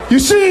You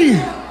see,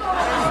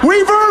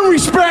 we've earned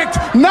respect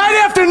night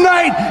after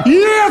night,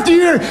 year after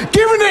year,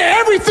 giving it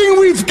everything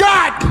we've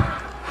got.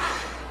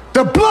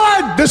 The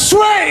blood, the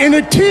sweat, and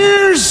the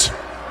tears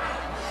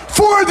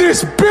for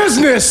this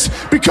business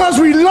because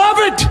we love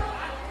it.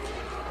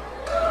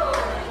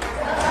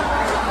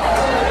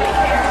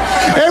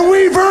 And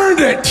we've earned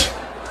it.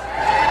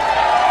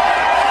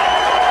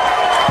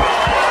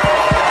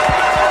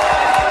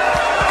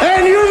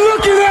 And you're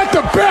looking at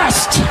the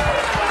best.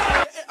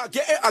 I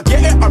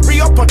get it, I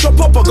re-up, I drop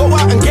up, I go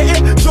out and get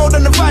it. Show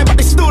them the vibe, but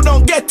they still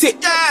don't get it.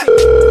 Yeah.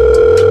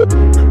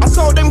 I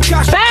sold them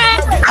cash.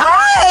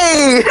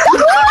 Hi!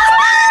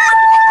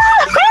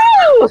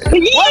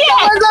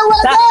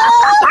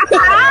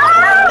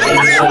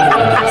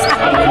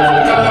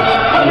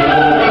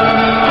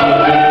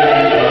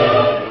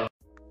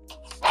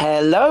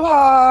 Hello,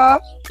 Ha.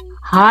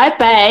 Hi,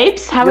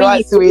 babes. How are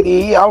you?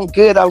 Sweetie? I'm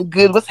good.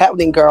 What's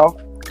happening, girl?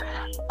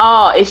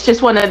 Oh, it's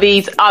just one of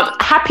these.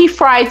 Happy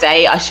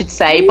Friday, I should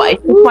say, but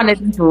it's just one of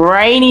these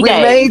rainy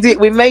days.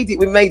 We made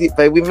it,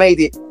 babe. We made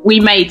it. We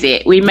made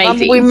it. We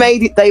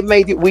made it. They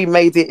made it. We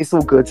made it. It's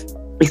all good.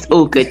 It's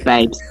all good,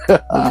 babes.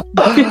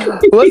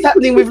 What's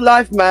happening with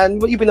life, man?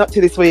 What you been up to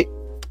this week?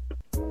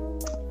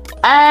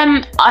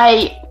 What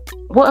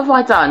have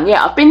I done?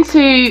 Yeah, I went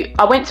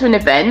to an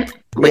event.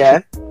 Which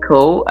is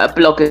cool, a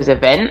bloggers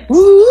event.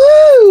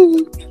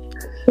 Woo!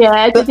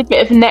 Yeah, there's a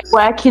bit of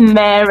networking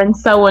there and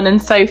so on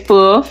and so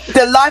forth.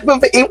 The life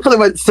of an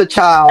influencer,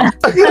 child.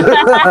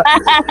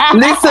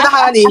 Listen,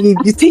 honey,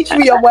 you teach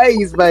me your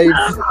ways, babe.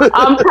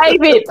 I'm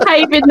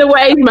paving the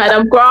ways, man.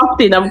 I'm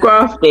grafting. Up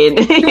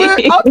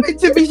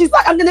to me, she's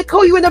like, I'm going to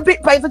call you in a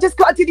bit, babe. I just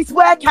got to do this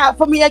workout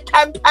for me, a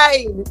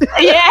campaign.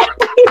 Yeah.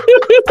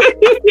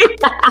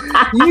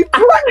 You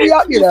crack me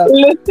up, you know.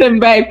 Listen,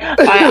 babe,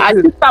 I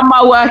just done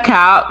my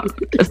workout.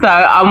 So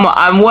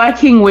I'm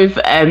working with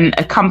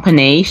a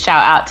company,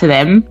 shout out to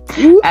them,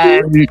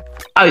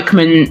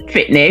 Oakman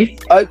Fitness.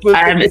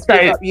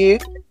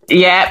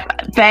 Yeah,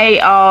 they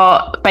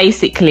are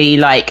basically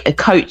like a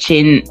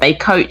coaching. They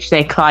coach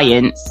their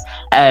clients,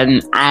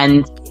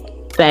 and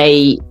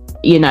they,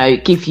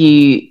 give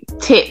you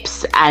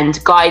tips and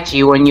guide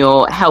you on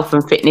your health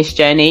and fitness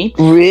journey.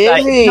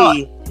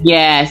 Really?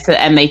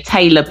 And they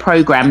tailor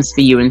programs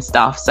for you and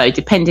stuff. So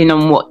depending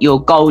on what your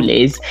goal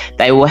is,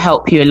 they will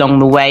help you along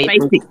the way.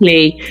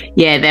 Basically,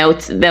 they'll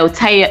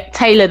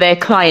tailor their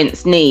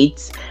clients'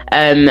 needs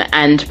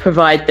and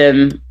provide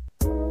them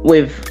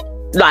with,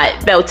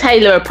 they'll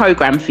tailor a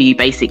program for you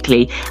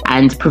basically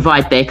and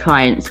provide their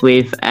clients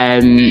with,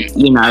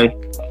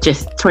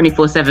 just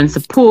 24/7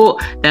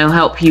 support. They'll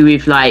help you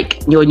with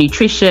your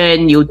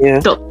nutrition. You'll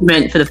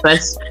document for the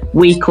first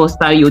week or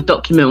so. You'll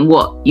document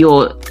what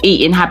your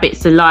eating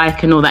habits are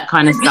like and all that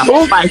kind of stuff.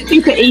 But it's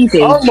super easy.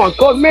 Oh my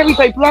God, Mary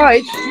J.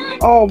 Blige.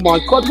 Oh my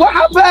God, what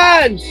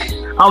happened?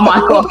 Oh my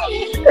God.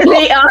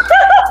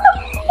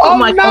 Oh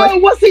my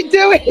God, what's he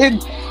doing?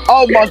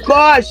 Oh my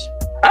gosh.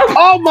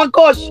 Oh my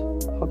gosh.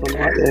 Hold on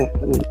right there.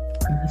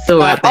 It's all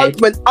right, babe.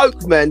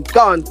 Oakman,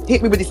 go on,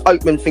 hit me with this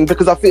Oakman thing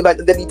because I feel like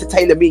they need to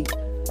tailor me.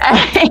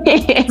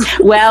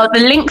 Well, the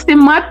link's in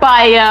my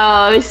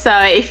bio, so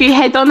if you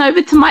head on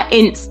over to my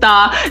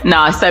Insta.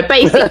 So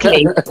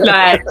basically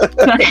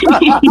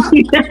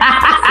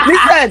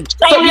listen,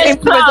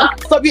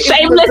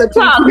 shameless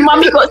plug.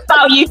 Mummy got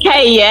Style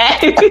UK, yeah.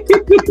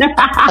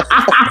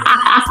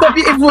 Stop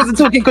your influencer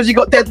talking because you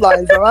got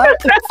deadlines, all right?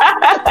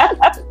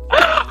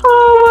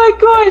 Oh my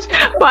gosh.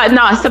 But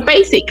no, so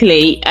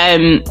basically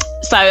I've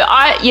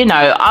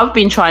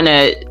been trying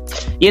to,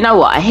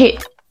 I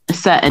hit a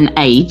certain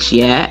age,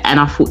 and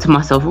I thought to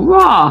myself,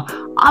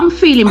 I'm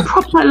feeling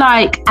proper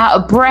out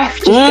of breath,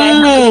 just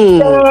going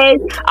to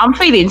bed. I'm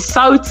feeling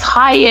so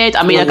tired.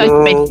 I mean, I go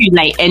to bed too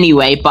late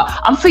anyway, but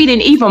I'm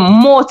feeling even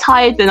more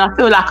tired than I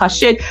feel like I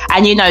should.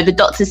 And the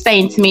doctor's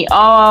saying to me,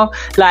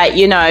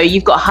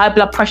 you've got high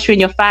blood pressure in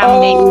your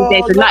family.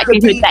 There's a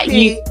likelihood that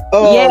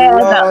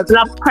the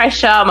blood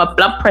pressure, my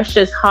blood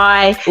pressure's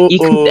high. You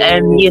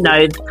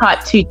could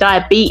type 2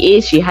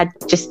 diabetes. You had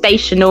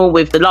gestational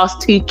with the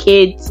last 2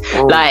 kids.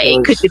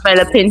 It could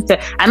develop into,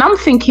 and I'm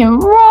thinking,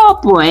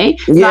 boy.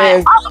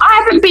 I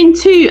haven't been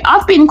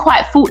I've been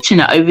quite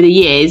fortunate over the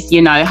years,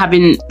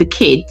 having the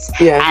kids,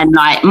 and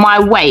my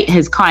weight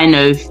has kind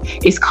of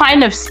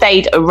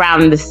stayed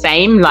around the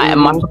same,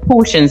 my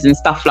proportions and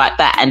stuff like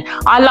that. And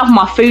I love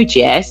my food,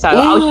 so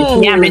I'll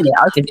just yamming it,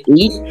 I'll just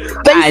eat.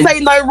 They say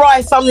no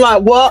rice, I'm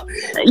like, what?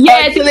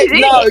 Yeah,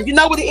 no, you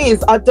know what it is?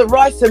 The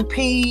rice and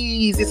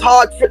peas, it's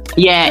hard.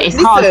 It's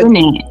hard, isn't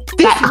it?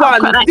 That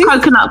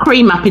coconut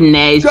cream up in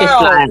there is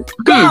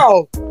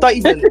girl, don't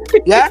even,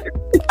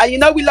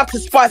 and we love to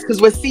spice because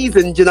we're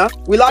seasoned,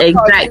 we like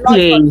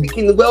exactly our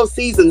cooking well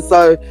seasoned.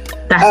 So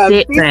that's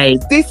it,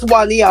 babe. This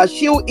one here,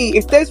 she'll eat,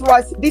 if there's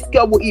rice, this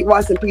girl will eat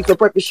rice and peas for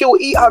breakfast. She'll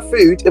eat her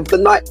food of the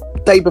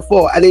day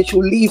before, and then she'll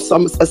leave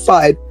some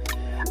aside,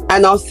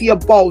 and I'll see a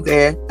bowl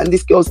there, and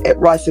this girl's ate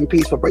rice and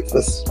peas for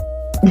breakfast.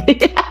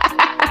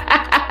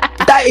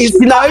 That that is,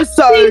 you know.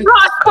 So she's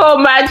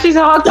hardcore, man. She's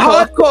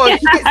hardcore. Hardcore.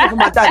 She gets it from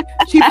my dad.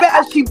 She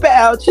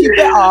better just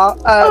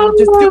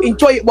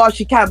enjoy it while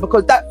she can,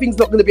 because that thing's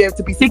not going to be able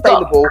to be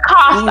sustainable.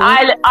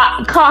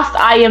 Cast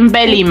iron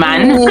belly,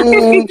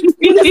 man.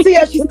 You see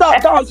her, she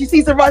start dancing. She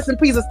sees the rice and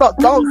peas and start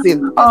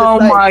dancing. Oh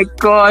my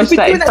gosh,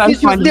 that is so funny.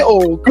 She was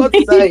little. God's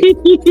sake.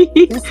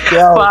 This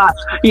girl. But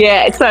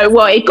yeah,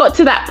 so it got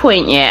to that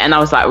point, yeah, and I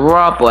was like,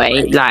 raw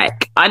boy,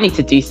 like I need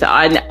to do so.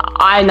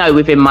 I know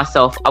within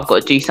myself I've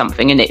got to do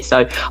something in it.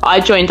 So I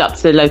joined up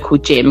to the local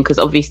gym, because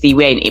obviously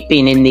we ain't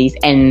been in these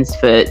ends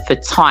for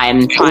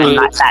time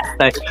like that.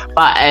 So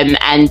but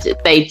and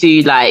they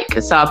do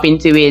like, so I've been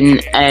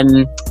doing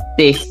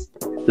this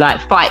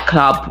like Fight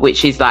Club,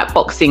 which is like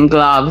boxing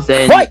gloves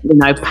and you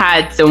know,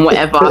 pads and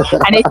whatever.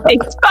 And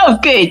it's so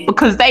good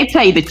because they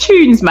play the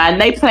tunes, man.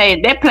 They're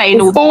playing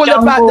all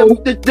jungle,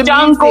 the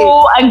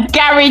jungle and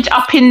garage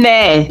up in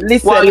there.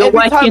 Listen, while you're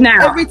working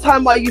out. Every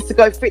time I used to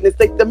go fitness,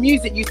 the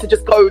music used to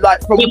just go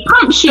like from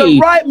the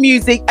right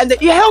music, and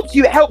it helps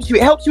you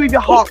with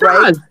your heart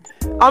rate.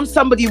 I'm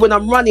somebody, when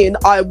I'm running,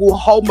 I will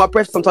hold my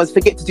breath sometimes,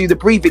 forget to do the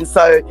breathing.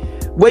 So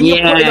when you're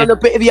putting on a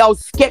bit of the old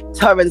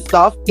Skepta and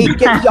stuff, it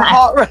gets your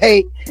heart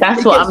rate.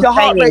 That's what I'm saying. It gets your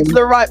heart rate to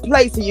the right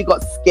place, and you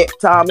got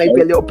Skepta,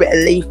 maybe a little bit of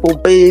Lethal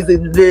Bees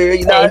in there,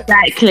 you know.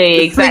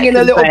 Exactly. Singing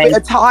a little bit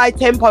of high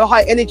tempo,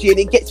 high energy, and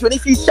it gets you. And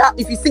if you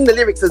sing the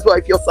lyrics as well,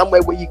 if you're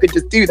somewhere where you could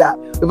just do that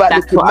without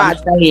looking mad.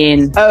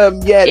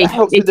 That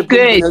helps with the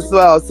breathing as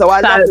well. So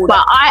I love all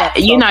that.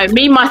 But you know,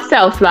 me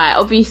myself, like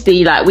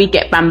obviously, like we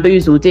get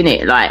bamboozled in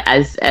it, like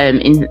as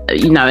in,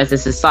 you know, as a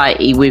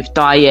society with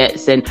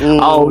diets and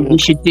you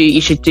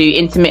should do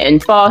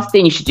intermittent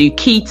fasting, you should do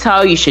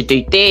keto, you should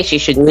do this, you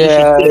should be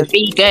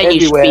vegan, you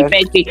should be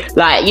veggie.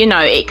 Like, you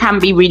know, it can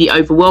be really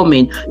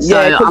overwhelming.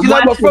 So because you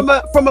know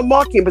what, from a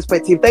marketing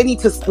perspective, they need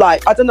to,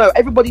 like, I don't know,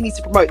 everybody needs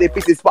to promote their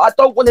business, but I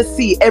don't want to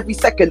see every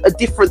second a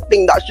different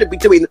thing that I should be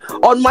doing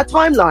on my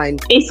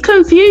timeline. It's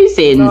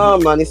confusing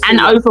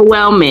and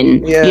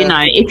overwhelming. You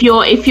know,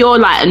 if you're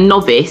like a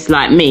novice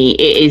like me,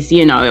 it is,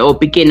 you know, or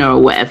beginner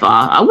or whatever.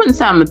 I wouldn't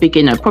say I'm a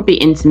beginner, probably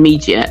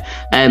intermediate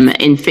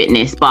in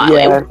fitness, but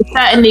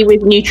certainly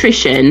with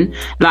nutrition,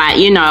 like,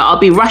 you know, I'll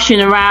be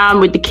rushing around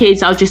with the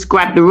kids, I'll just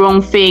grab the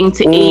wrong thing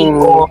to eat,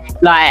 or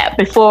like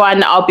before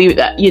I'll be,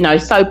 you know,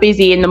 so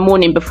busy in the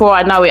morning, before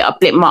I know it, I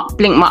blink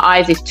my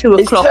eyes, it's 2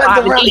 o'clock, I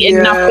haven't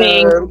eaten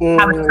nothing,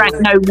 haven't drank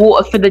no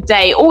water for the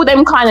day. All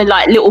them kind of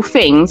like little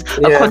things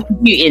are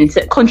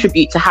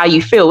contribute to how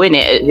you feel,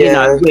 innit? You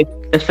know, with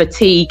the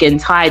fatigue and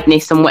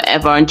tiredness and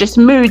whatever, and just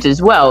mood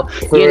as well,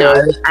 you know,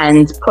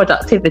 and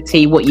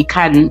productivity, what you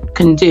can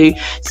do.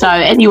 So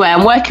anyway,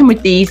 I'm working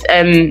with these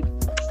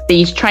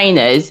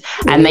trainers,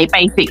 and they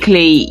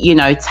basically, you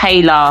know,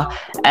 tailor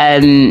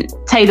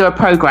a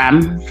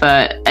program, for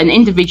an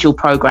individual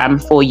program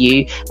for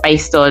you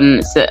based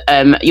on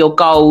your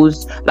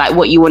goals, like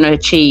what you want to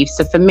achieve.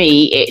 So for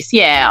me, it's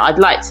I'd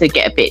like to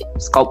get a bit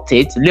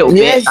sculpted, a little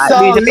bit,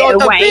 like lose a bit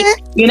of weight.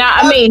 You know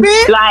what I mean?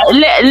 Like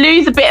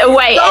lose a bit of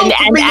weight and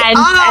polish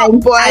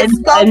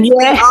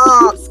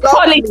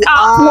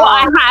up what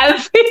I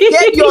have.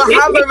 Get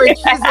your hammer and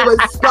chisel and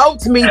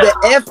sculpt me the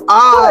F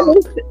up.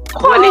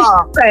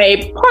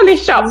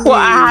 Polish up what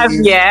I have,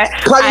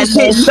 polish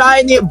it,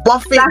 shine it,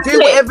 buff it, do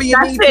whatever you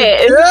need to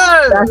do.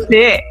 That's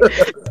it.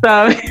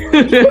 So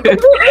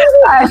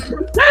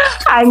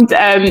and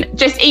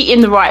just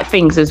eating the right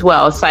things as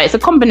well. So it's a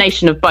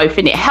combination of both,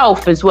 in it,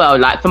 health as well,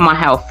 like for my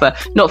health, for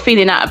not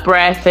feeling out of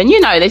breath, and you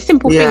know, there's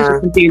simple things you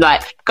can do,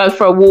 like go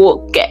for a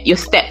walk, get your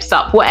steps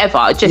up,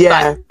 whatever, just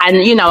like,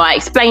 and you know, I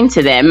explain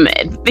to them,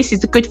 this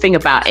is the good thing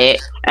about it,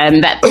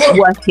 that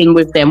working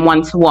with them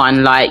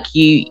one-to-one, like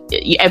you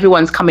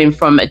everyone's coming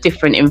from a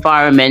different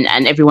environment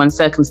and everyone's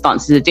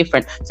circumstances are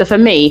different. So for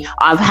me,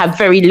 I've had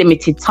very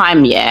limited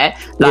time,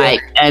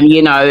 like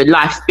you know,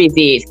 life's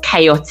busy, it's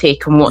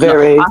chaotic and whatnot.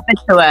 I said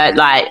to her,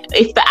 like,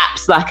 if the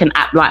app's like an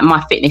app like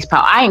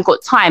MyFitnessPal, I ain't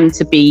got time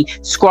to be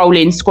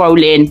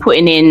scrolling,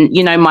 putting in,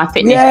 you know,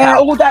 MyFitnessPal,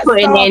 all that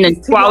putting stuff in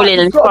and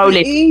scrolling.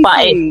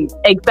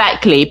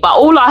 But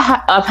all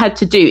I've had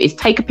to do is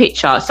take a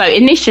picture. So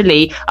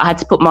initially I had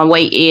to put my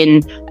weight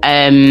in,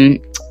 and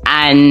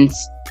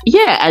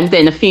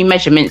then a few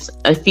measurements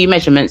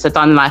are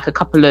done, like a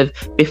couple of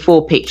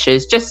before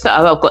pictures, just so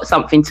I've got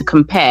something to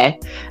compare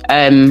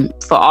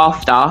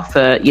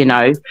for you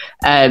know,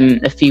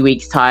 a few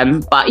weeks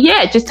time. But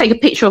just take a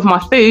picture of my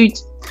food,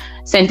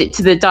 send it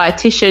to the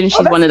dietitian.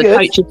 She's one of the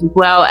coaches as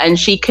well, and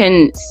she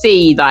can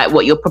see like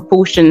what your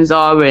proportions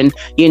are, and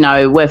you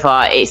know,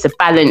 whether it's a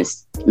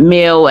balanced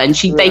meal, and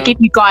they give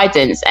you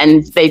guidance,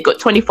 and they've got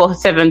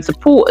 24/7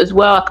 support as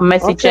well. I can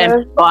message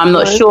them, but I'm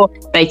not sure.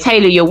 They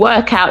tailor your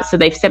workouts, so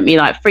they've sent me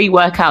like 3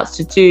 workouts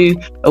to do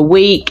a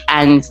week,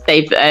 and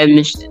they've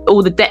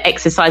all the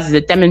exercises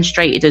are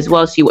demonstrated as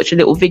well. So you watch a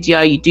little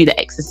video, you do the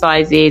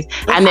exercises,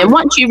 and then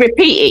once you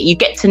repeat it, you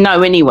get to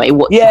know anyway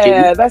what to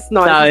do. That's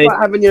nice. So, it's like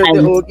having your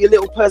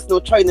little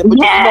personal trainer, but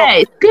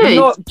it's good.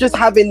 You're not just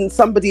having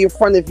somebody in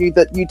front of you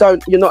that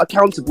you're not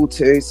accountable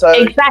to. So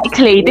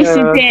exactly, this is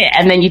it.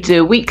 And then you do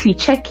a weekly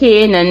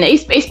check-in, and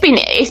it's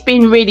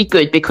been really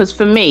good, because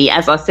for me,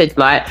 as I said,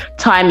 like,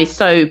 time is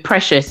so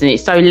precious and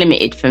it's so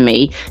limited for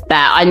me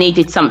that I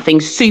needed something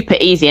super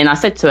easy. And I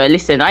said to her,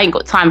 listen, I ain't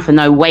got time for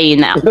no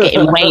weighing out,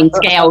 getting weighing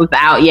scales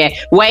out,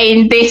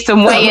 weighing this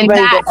and weighing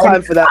that.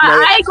 Time for that,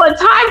 I ain't got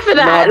time for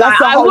that. No,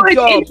 that's a whole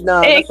job.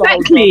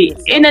 Exactly.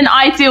 In an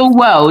ideal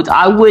world,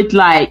 I would,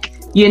 like,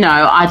 you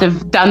know, I'd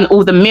have done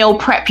all the meal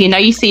prep. You know,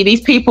 you see these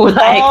people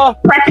like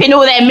prepping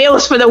all their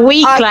meals for the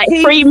week, like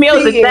 3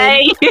 meals a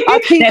day. I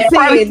keep their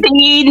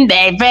protein,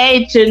 their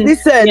veg, and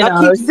listen,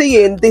 I keep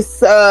seeing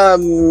this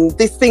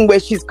this thing where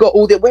she's got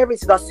all the, where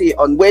is it? I see it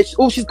on where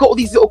she's got all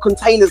these little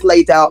containers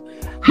laid out.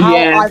 How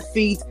I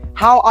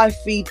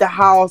feed the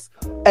house,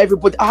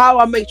 everybody, how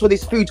I make sure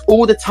there's food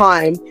all the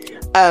time.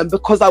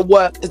 Because I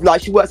work,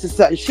 like, she works a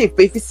certain shift,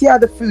 but if you see how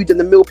the food and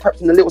the meal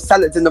preps and the little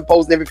salads in the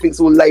bowls and everything's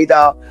all laid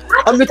out,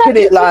 I'm looking at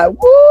it like,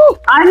 woo!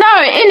 I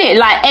know, innit?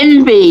 Like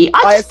envy.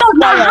 I just don't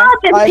know how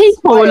them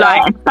people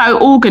like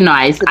so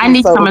organised. I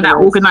need some of that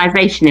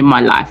organisation in my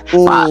life.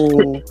 But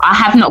I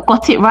have not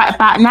got it right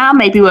about now.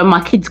 Maybe when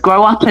my kids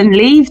grow up and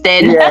leave,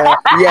 then then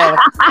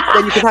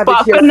you can have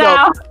it to yourself.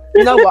 Now,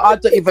 you know what? I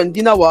don't even.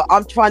 You know what?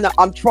 I'm trying not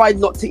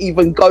to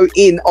even go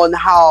in on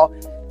how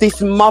this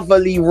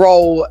motherly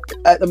role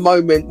at the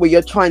moment, where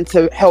you're trying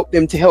to help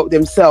them to help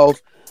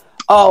themselves.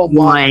 Oh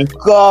my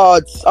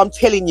God. I'm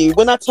telling you,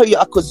 when I tell you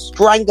I could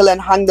strangle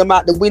and hang them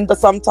out the window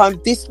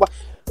sometimes, this one,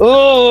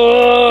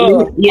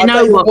 you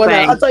know what,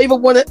 babe? I don't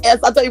even want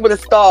to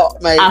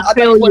start, mate. I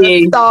feel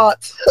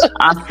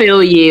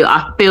you.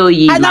 I feel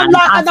you. And man.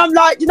 I'm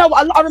like, you know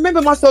what? I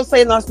remember myself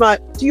saying last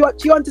night, do you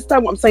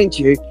understand what I'm saying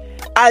to you?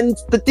 And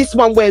this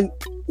one went,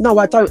 no,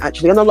 I don't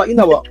actually. And I'm like, you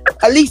know what?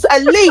 At least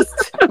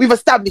we've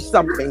established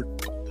something.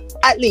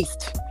 At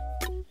least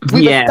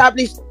we've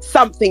established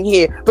something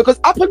here. Because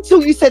up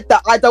until you said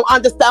that, I don't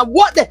understand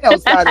what the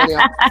hell's going on here.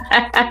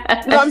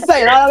 You know what I'm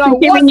saying? I don't know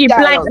giving you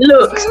blank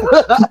looks.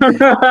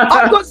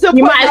 I've got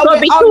you might as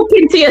well be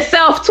talking to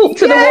yourself. Talk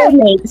to the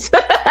roommates. The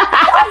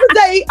other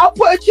day, I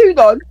put a tune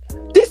on.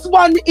 This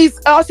one is.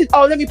 I said,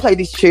 "Oh, let me play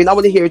this tune. I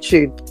want to hear a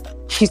tune."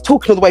 She's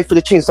talking all the way through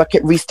the tune, so I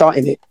kept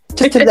restarting it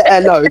just to let her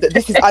know that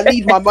this is. I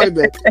need my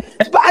moment.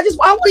 But I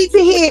wanted to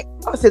hear.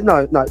 I said,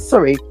 "No,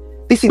 sorry.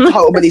 This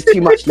entitlement is too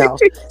much now.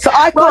 So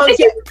I can't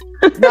get.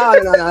 No.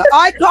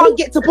 I can't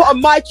get to put on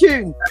my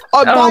tune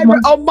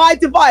on my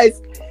device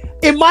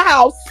in my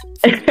house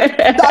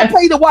that I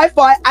pay the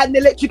Wi-Fi and the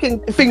electric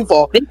thing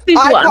for. This is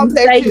what I'm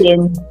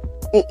saying.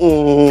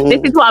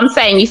 This is what I'm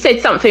saying. You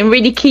said something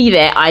really key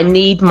there. I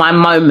need my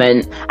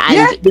moment,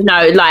 and you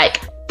know,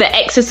 like, the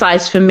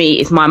exercise for me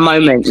is my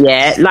moment.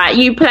 Like,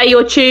 you play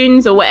your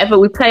tunes or whatever,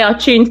 we play our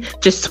tunes,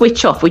 just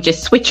switch off. We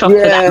just switch off for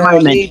that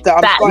moment.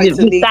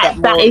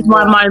 That is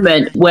my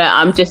moment where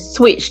I'm just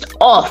switched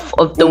off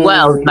of the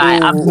world.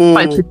 Like, I'm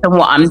focused on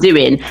what I'm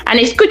doing, and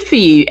it's good for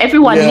you.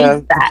 Everyone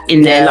needs that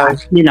in their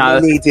life, you know.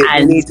 Need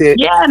it.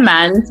 Yeah,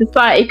 man.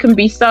 Society can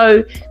be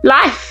so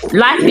life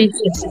is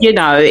just, you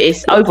know,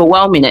 it's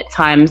overwhelming at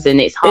times,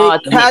 and it's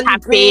hard, and it's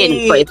happy, and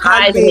it's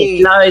highs and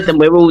it's lows, and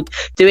we're all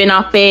doing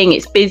our thing.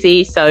 It's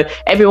busy. So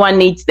everyone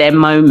needs their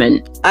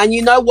moment. And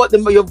you know what?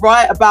 You're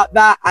right about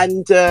that.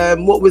 And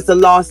what was the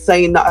last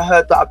saying that I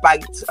heard that I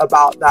banked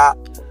about that?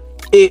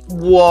 It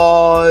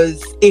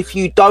was, if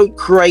you don't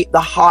create the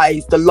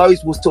highs, the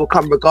lows will still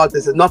come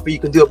regardless. There's nothing you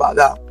can do about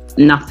that.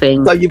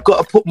 Nothing. So you've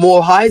got to put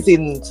more highs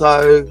in.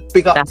 So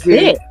big up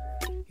to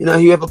you know,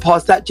 whoever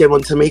passed that gem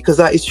on to me, because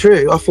that is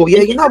true. I thought,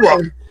 you know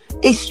what?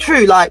 It's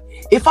true. Like,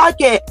 if I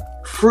get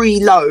 3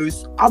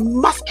 lows, I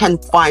can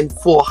find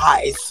 4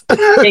 highs.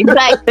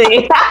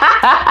 Exactly.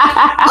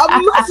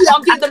 I'm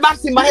doing the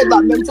maths in my head,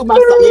 like mental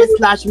maths,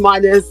 like /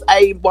 minus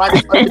A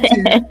minus over 2.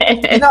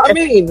 You know what I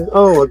mean?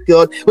 Oh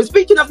God. Well,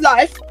 speaking of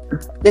life,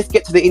 let's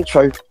get to the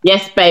intro.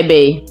 Yes,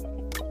 baby.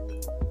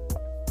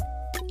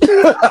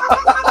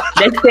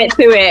 Let's get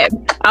to it.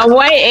 I'm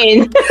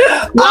waiting.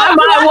 Why am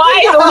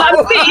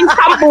I sitting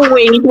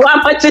tumbleweed? Why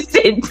am I just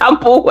sitting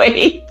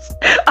tumbleweed?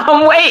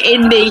 I'm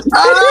waiting, Nick.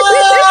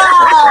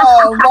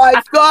 Oh my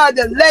God.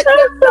 Let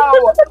them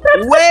know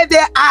where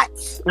they're at.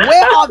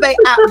 Where are they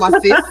at, my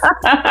sis?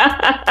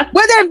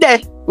 Where them there?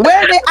 Where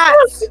are they at?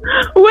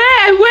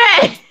 Where?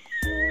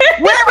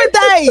 Where are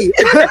they?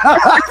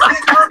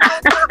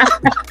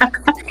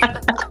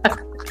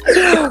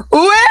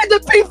 Where are the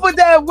people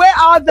there? Where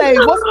are they?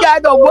 What's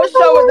going on? What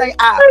show are they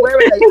at? Where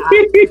are they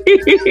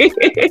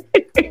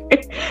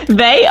at?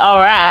 They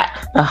are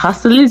at The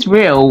Hustle Is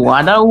Real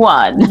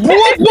 101.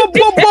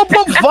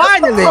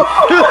 Finally!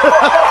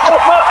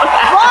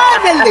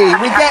 Finally,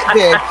 we get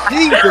there.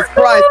 Jesus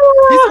Christ.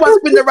 This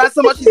one's been around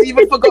so much she's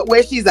even forgot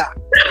where she's at.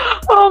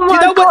 Oh my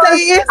God. What day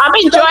is? I'm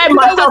enjoying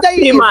myself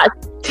too much.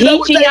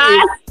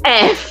 TGIF.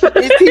 It's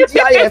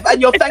TGIF,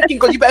 and you're thanking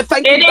God. You better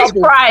thank him double. It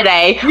is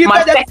Friday.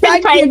 My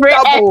second favourite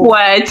F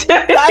word.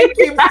 Thank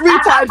him 3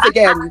 times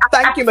again.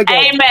 Thank him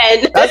again.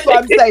 Amen. That's what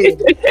I'm saying.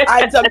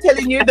 And I'm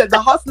telling you that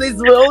The Hustle Is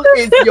Real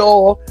is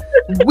your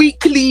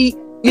weekly,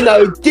 you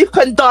know, dip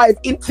and dive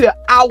into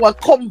our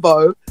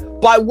combo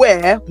by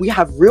where we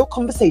have real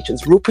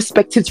conversations, real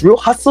perspectives, real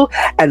hustle,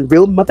 and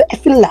real mother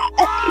effing life.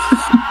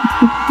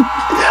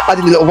 I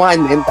did a little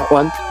whine then, that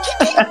one.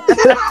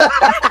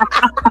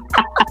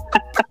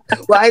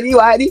 Whitey.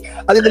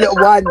 I did a little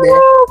whine there.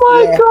 Oh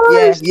my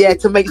gosh. Yeah,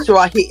 to make sure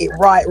I hit it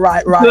right.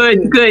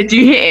 Good.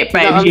 You hit it,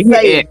 babe. You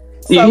hit it.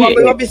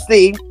 So,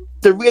 obviously,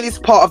 the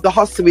realest part of the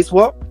hustle is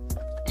what?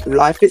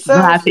 Life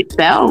itself.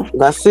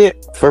 That's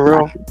it, for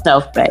real. Life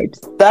itself, babes.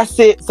 That's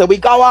it. So we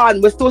go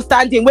on. We're still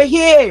standing. We're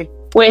here.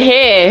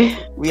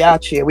 We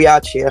out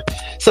here.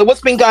 So what's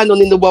been going on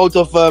in the world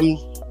of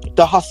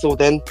the hustle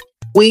then?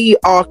 We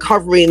are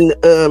covering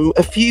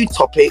a few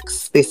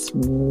topics this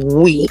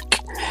week,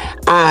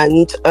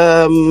 and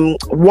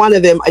one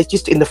of them is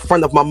just in the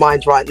front of my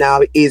mind right now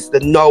is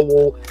the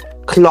Noel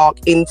Clarke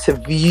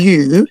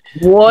interview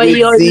with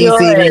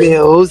Zeze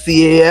Milz.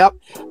 Yeah,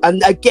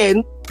 and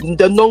again,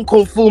 the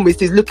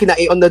non-conformist is looking at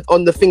it on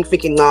the thing,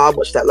 thinking, "Nah, I'll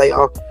watch that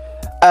later."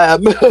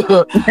 I'm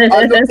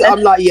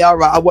like, yeah, all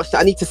right, I watched that.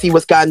 I need to see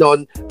what's going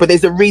on. But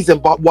there's a reason,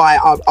 why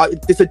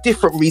there's a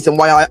different reason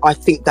why I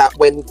think that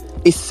when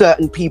it's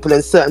certain people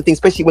and certain things,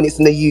 especially when it's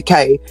in the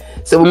UK.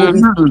 So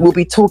we'll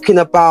be talking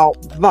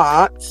about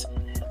that,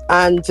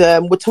 and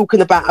we're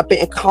talking about a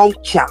bit of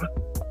culture.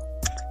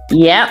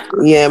 Yeah,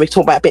 we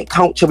talk about a bit of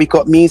culture. We've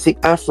got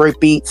music,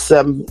 afrobeats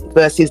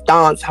versus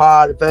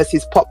dancehall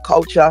versus pop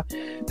culture.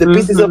 The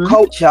business of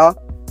culture,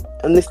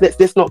 and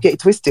let's not get it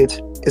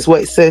twisted, is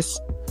what it says.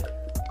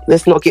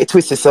 Let's not get it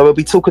twisted. So we'll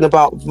be talking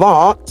about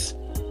that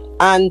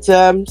and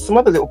some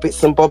other little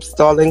bits and bobs,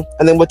 darling.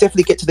 And then we'll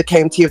definitely get to the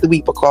KMT of the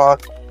week, because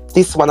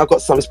this one, I've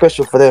got something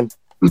special for them.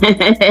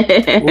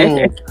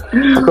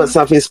 I've got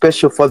something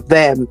special for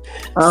them.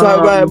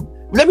 So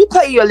let me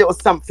play you a little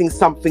something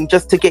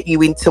just to get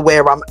you into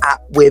where I'm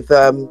at with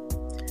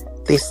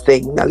this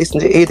thing. Now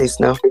hear this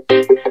now.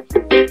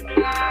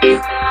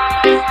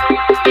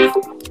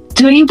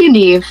 Do you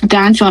believe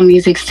dancehall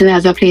music still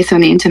has a place on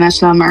the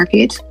international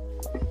market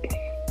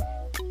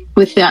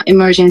with the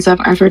emergence of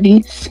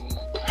afrobeats?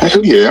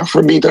 Yeah,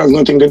 afrobeat has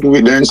nothing to do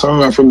with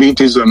dancehall.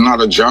 Afrobeat is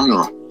another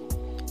genre.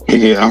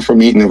 Yeah,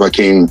 afrobeat never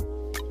came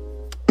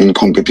in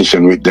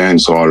competition with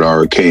dancehall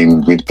or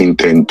came with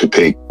intent to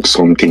take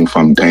something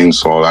from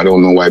dancehall. I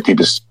don't know why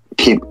people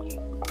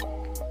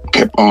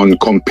kept on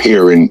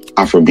comparing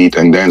afrobeat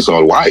and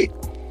dancehall. Why?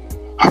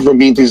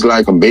 Afrobeat is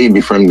like a baby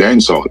from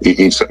dancehall.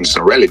 It's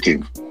a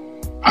relative.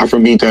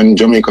 Afrobeat and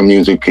Jamaican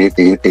music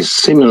is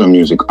similar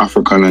music,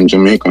 African and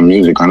Jamaican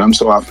music, and I'm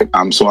so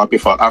happy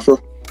for Afro.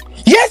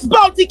 Yes,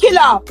 Bounty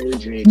Killer.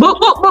 Rude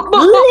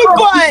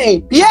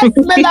boy. Yes,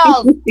 my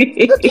love.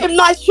 Look at him,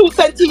 nice shorts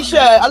and t-shirt.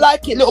 I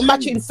like it. Little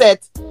matching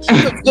set.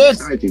 Looks good.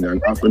 Exciting,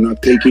 and Afro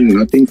not taking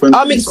nothing from.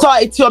 I'm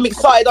excited too. I'm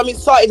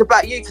excited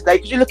about you today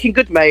because you're looking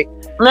good, mate.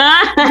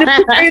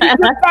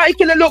 Bounty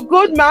Killer look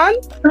good, man.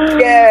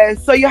 Yeah.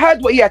 So you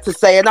heard what he had to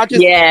say, and I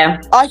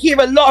hear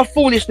a lot of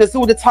foolishness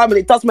all the time, and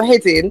it does my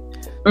head in.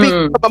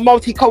 Being from a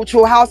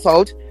multicultural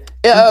household,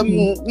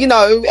 you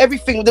know,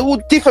 everything. They're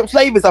all different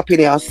flavors up in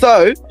here.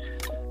 So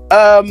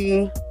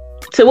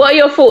what are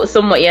your thoughts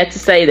on what you had to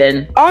say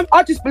then?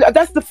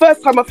 That's the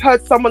first time I've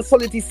heard someone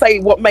solidly say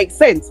what makes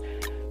sense,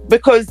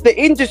 because the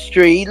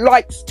industry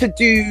likes to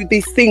do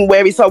this thing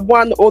where it's a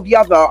one or the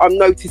other. I'm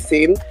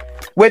noticing,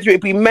 whether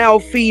it be male,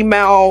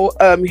 female,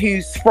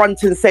 who's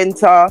front and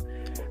center.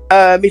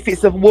 If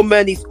it's a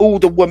woman, it's all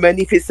the woman.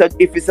 If it's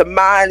a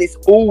man, it's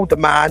all the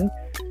man.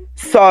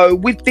 So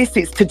with this,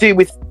 it's to do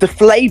with the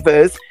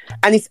flavors,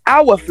 and it's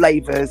our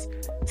flavors.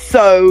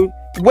 So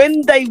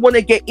when they want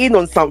to get in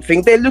on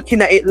something, they're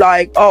looking at it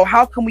like, oh,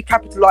 how can we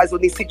capitalize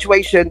on this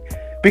situation?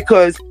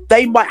 Because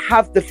they might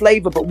have the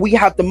flavor, but we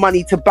have the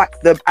money to back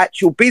the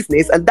actual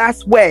business. And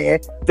that's where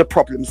the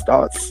problem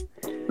starts.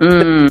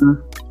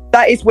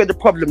 That is where the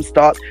problem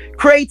starts.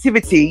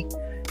 Creativity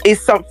is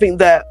something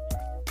that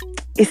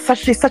is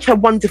such a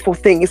wonderful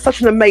thing. It's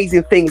such an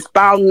amazing thing. It's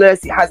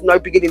boundless. It has no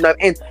beginning, no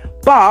end.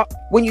 But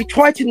when you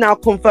try to now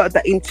convert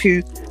that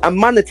into and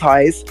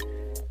monetize,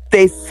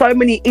 there's so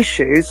many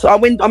issues. So I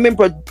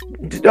remember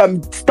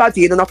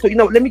studying, and I thought, you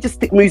know, let me just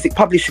stick music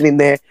publishing in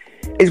there.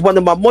 Is one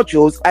of my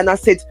modules, and I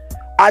said,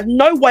 I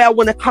know why I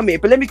want to come here,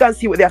 but let me go and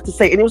see what they have to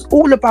say. And it was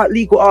all about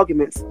legal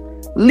arguments,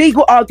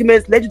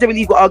 legendary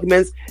legal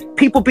arguments,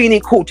 people being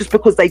in court just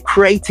because they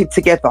created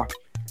together.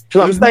 Do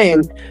you know what I'm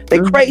saying? They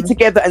created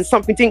together, and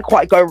something didn't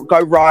quite go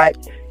right.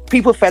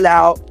 People fell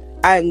out,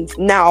 and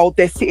now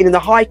they're sitting in the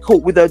high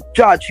court with a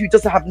judge who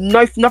doesn't have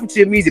nothing to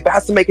do with music, but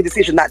has to make a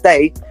decision that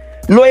day.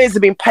 Lawyers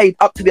have been paid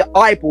up to their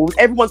eyeballs.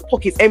 Everyone's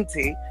pockets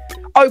empty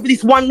over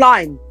this one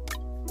line,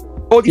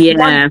 or this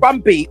one drum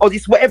beat, or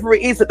this whatever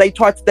it is that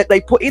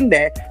they put in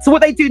there. So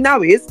what they do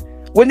now is,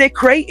 when they're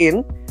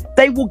creating,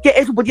 they will get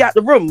everybody out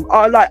the room.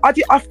 I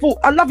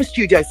love a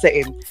studio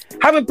setting.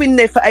 Haven't been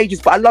there for ages,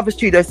 but I love a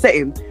studio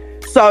setting.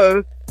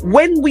 So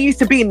when we used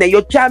to be in there,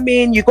 you're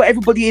jamming, you got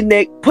everybody in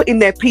there putting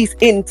their piece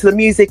into the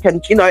music,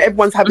 and you know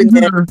everyone's having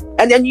their,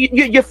 and then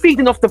you're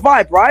feeding off the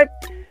vibe, right?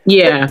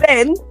 Yeah. But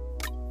then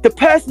the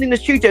person in the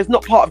studio is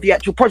not part of the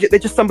actual project. They're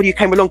just somebody who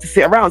came along to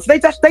sit around. So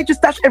they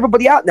just dash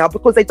everybody out now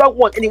because they don't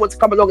want anyone to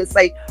come along and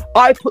say,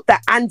 I put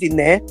that and in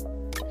there,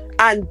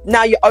 and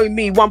now you owe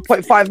me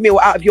 1.5 mil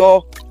out of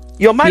your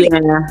money.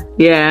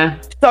 Yeah.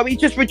 So it's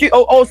just reduced.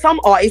 Or some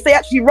artists, they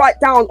actually write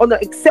down on an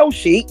Excel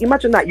sheet.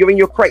 Imagine that, you're in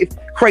your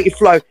creative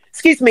flow.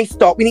 Excuse me,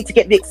 stop. We need to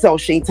get the Excel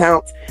sheet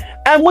out.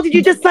 And what did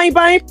you just say,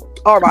 babe?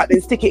 All right,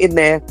 then stick it in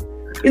there.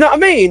 You know what I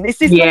mean? It's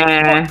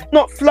just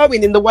not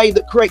flowing in the way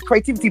that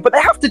creativity, but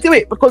they have to do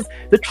it because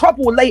the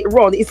trouble later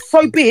on is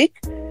so big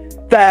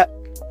that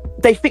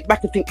they think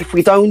back and think, if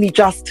we'd only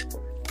just,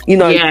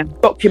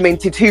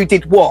 documented who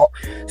did what.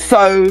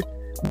 So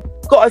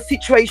got a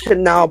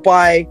situation now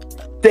by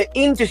the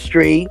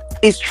industry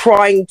is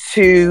trying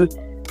to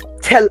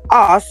tell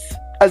us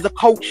as a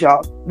culture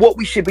what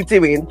we should be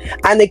doing.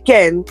 And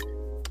again,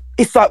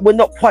 it's like we're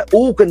not quite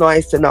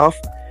organised enough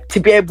to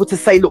be able to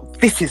say,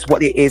 look, this is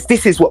what it is.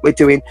 This is what we're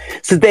doing.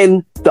 So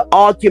then the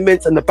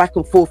arguments and the back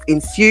and forth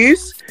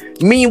ensues.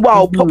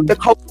 Meanwhile, the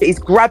culture is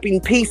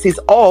grabbing pieces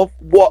of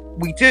what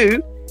we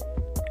do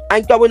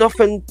and going off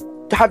and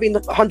having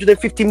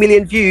 150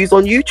 million views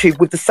on YouTube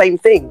with the same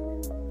thing.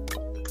 Do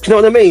you know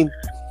what I mean?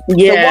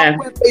 Yeah. So while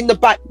we're in the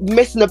back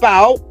messing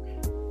about,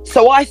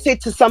 so I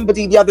said to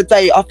somebody the other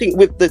day, I think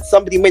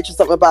somebody mentioned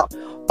something about,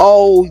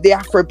 the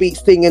afrobeats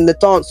thing and the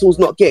dancehall's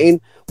not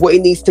getting what it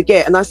needs to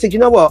get. And I said, you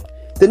know what?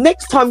 The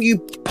next time you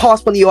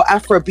pass one of your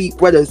Afrobeat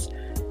brothers,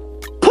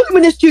 put them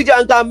in the studio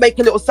and go and make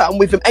a little something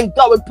with them, and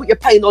go and put your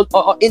pen on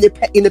in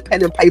a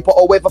pen and paper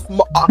or whatever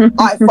from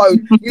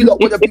iPhone. You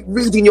lot want to be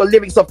reading your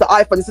lyrics off the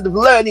iPhone instead of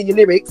learning your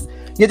lyrics.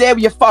 You're there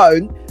with your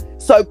phone.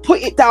 So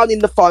put it down in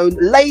the phone,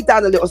 lay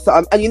down a little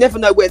something, and you never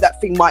know where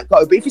that thing might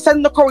go. But if you stand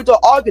in the corridor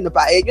arguing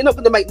about it, you're not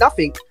going to make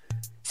nothing.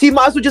 So you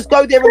might as well just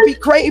go there and be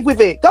creative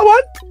with it. Go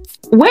on.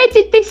 Where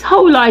did this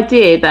whole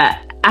idea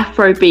that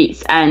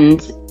Afrobeats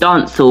and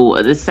dancehall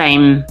are the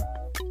same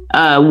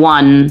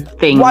one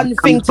thing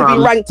to be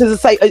ranked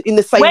as in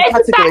the same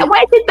category?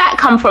 Where did that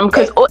come from?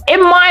 Because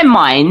in my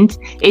mind,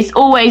 it's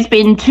always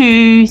been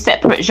two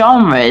separate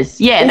genres.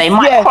 They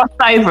might cross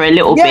over a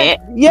little bit,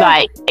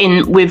 like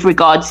with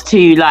regards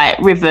to like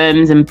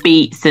rhythms and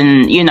beats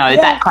and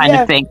that kind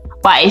of thing.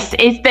 But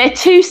they're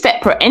two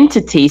separate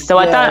entities. So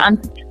I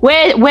don't.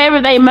 Where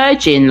are they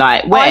merging?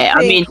 Like where?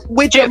 I mean,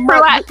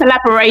 throughout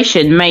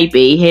collaboration,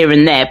 maybe here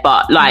and there,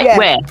 but like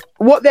where?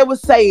 What they were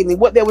saying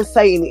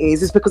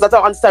is because I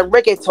don't understand,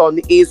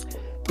 reggaeton is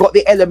got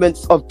the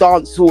elements of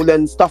dancehall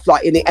and stuff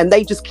like in it, and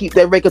they just keep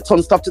their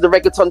reggaeton stuff to the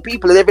reggaeton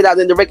people, and every now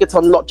and then the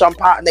reggaeton lot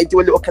jump out and they do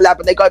a little collab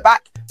and they go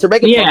back to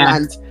reggaeton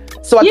land.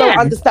 So I don't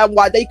understand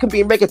why they can be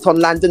in reggaeton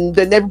land and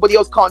then everybody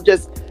else can't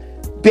just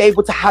be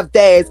able to have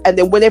theirs, and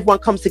then when everyone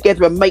comes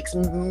together and makes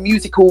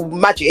musical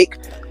magic,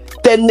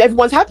 then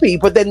everyone's happy.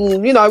 But then,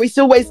 it's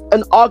always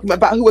an argument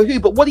about who are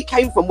who. But what it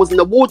came from was an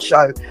award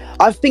show.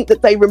 I think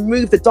that they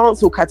removed the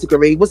dancehall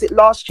category. Was it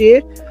last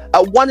year?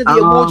 At one of the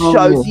award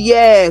shows.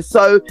 Yeah.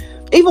 So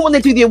even when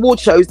they do the award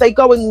shows, they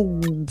go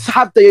and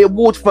have the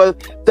award for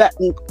that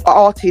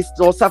artist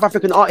or South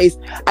African artist,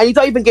 and you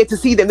don't even get to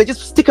see them. They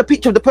just stick a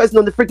picture of the person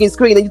on the freaking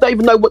screen and you don't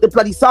even know what the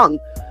bloody sung.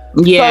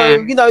 Yeah.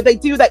 So, they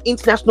do that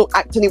international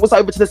act and it was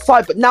over to the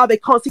side, but now they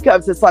can't stick it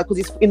over to the side because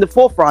it's in the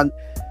forefront.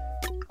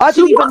 I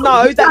didn't even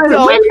know that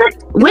girl.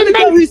 When the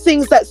girl who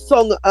sings that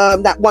song,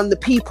 that won the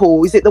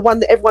People, is it the one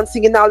that everyone's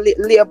singing now?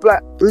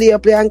 Leah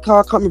Bianca,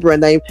 I can't remember her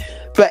name,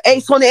 but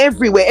it's on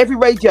everywhere. Every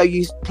radio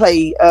you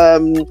play.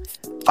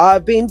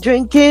 I've been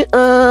drinking.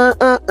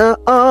 That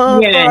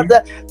song.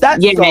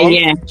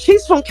 Yeah.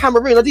 She's from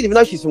Cameroon. I didn't even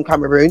know she's from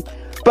Cameroon,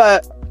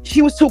 but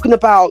she was talking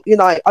about,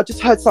 I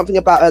just heard something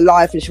about her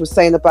life, and she was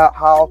saying about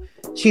how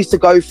she used to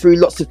go through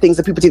lots of things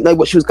and people didn't know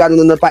what she was going on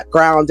in the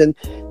background and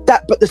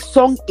that. But the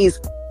song is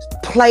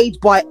played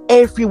by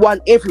everyone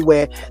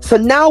everywhere. So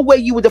now where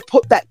you would have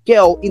put that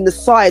girl in the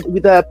side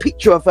with a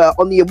picture of her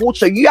on the award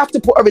show, you have to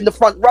put her in the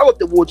front row of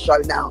the award show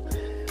now.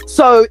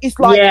 So it's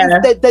like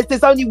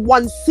there's only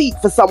one seat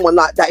for someone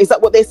like that. Is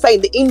that what they're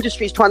saying? The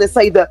industry is trying to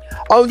say that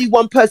only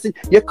one person.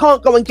 You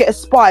can't go and get a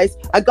Spice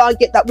and go and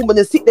get that woman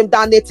and sit them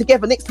down there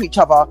together next to each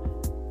other.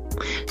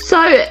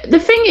 So the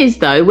thing is,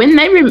 though, when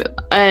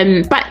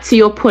they back to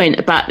your point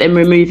about them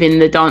removing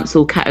the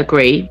dancehall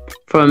category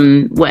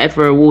from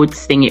whatever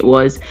awards thing it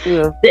was,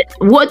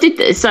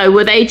 so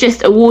were they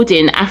just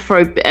awarding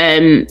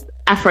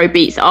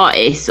Afrobeats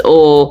artists,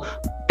 or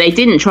they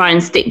didn't try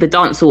and stick the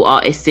dancehall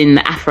artists in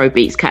the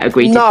Afrobeats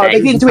category? No,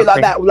 they didn't do it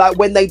like that. Like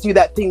when they do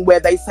that thing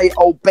where they say,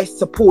 best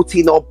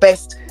supporting or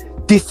best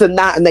this and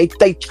that, and they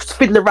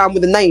fiddle around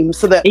with the names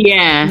so that,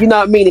 you know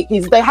what I mean?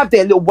 They have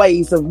their little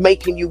ways of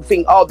making you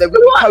think, they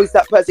really chose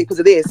that person because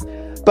of this.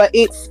 But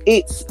it's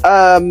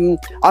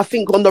I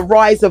think on the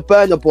rise of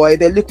Burna Boy,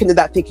 they're looking at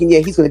that thinking,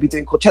 he's going to be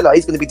doing Coachella,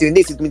 he's going to be doing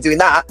this, he's going to be doing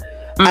that.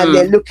 And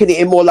they're looking at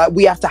it more like,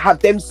 we have to have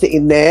them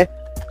sitting there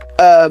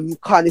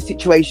kind of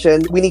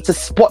situation. We need to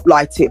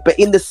spotlight it. But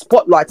in the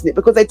spotlighting it,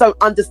 because they don't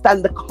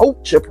understand the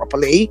culture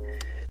properly,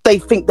 they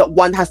think that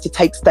one has to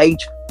take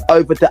stage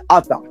over the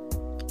other.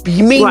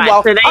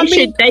 Meanwhile, Right, so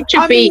they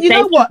should be. You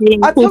know what?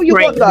 I tell you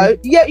what, though.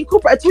 Yeah,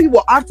 incorporate. I tell you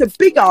what. I have to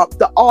big up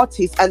the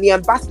artists and the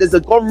ambassadors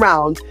that have gone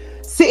round,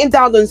 sitting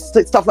down and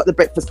stuff like the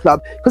Breakfast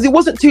Club, because it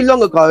wasn't too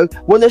long ago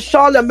when a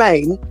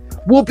Charlemagne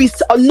will be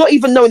not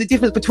even knowing the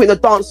difference between a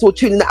dancehall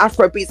tune and an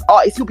Afrobeats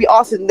artist. He'll be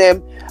asking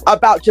them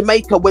about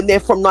Jamaica when they're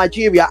from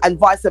Nigeria and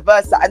vice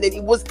versa. And then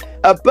it was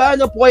a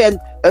Burna Boy and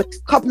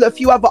a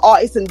few other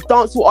artists and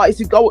dancehall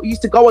artists who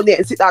used to go on there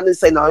and sit down and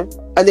say no.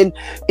 And then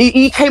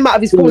he came out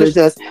of his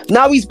foolishness.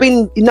 Now he's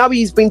been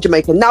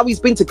Jamaican. Now he's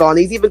been to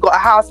Ghana. He's even got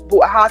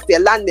bought a house there,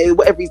 land there,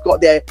 whatever he's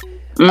got there.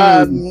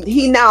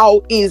 He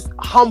now is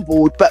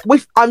humbled, but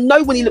I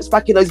know when he looks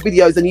back in those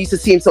videos and he used to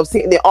see himself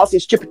sitting there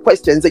asking stupid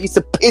questions that used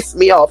to piss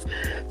me off,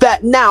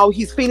 that now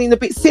he's feeling a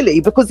bit silly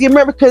because the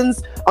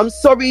Americans, I'm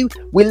sorry,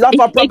 we love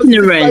our brothers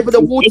over the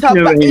water,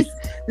 but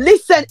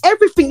listen,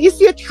 everything, you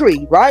see a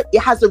tree, right? It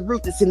has a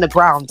root that's in the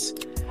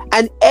ground.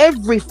 And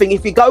everything,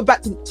 if you go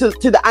back to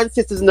the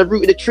ancestors and the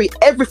root of the tree,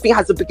 everything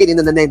has a beginning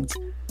and an end.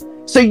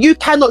 So you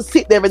cannot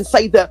sit there and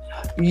say that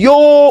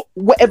your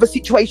whatever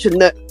situation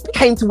that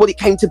came to what it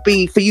came to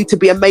be for you to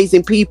be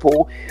amazing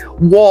people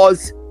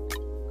was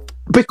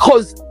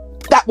because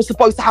that was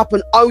supposed to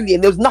happen only,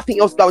 and there was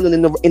nothing else going on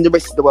in the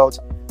rest of the world.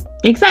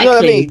 Exactly. You know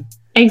what I mean?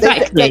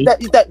 Exactly.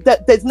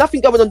 There's nothing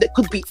going on that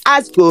could be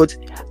as good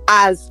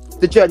as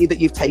the journey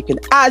that you've taken,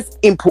 as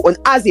important,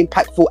 as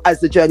impactful as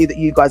the journey that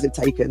you guys have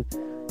taken.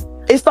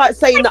 It's like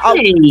saying that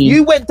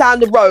you went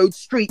down the road,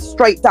 straight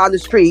down the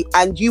street,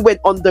 and you went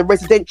on the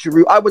residential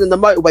route. I went on the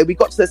motorway. We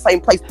got to the same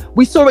place.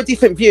 We saw a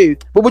different view,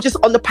 but we're just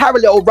on the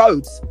parallel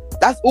roads.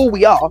 That's all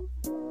we are.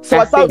 So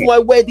I don't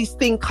know where this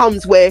thing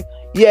comes where,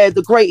 yeah,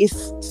 the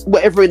greatest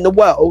whatever in the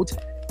world,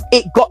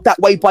 it got that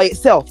way by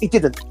itself. It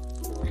didn't.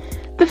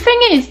 The thing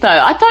is, though,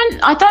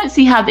 I don't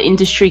see how the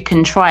industry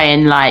can try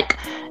and, like,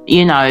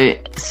 you know,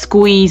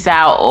 squeeze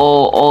out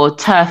or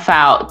turf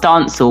out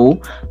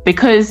dancehall,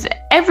 because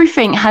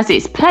everything has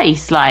its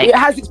place. Like, it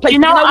has its place. You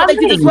know what they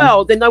did as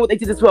well? They know what they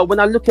did as well. When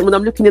I'm looking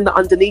in the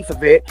underneath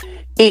of it,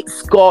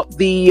 it's got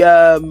the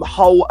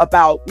whole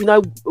about, you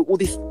know, all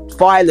this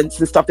violence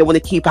and stuff they want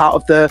to keep out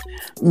of the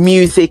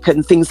music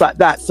and things like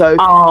that. So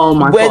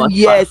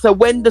so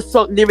when the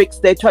song lyrics,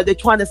 they're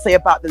trying to say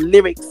about the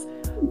lyrics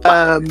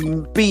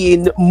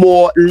being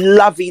more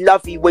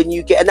lovey when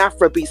you get an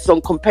Afrobeat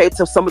song compared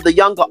to some of the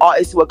younger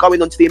artists who are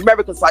going onto the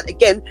American side.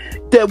 Again,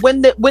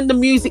 when the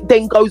music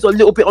then goes a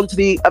little bit onto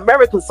the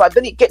American side,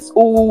 then it gets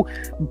all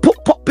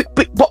pop pop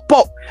pop pop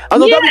pop.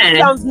 And although it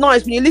sounds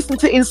nice, when you listen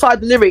to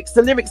inside the lyrics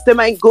them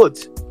ain't good.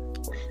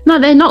 No,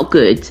 they're not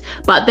good.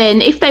 But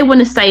then if they want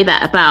to say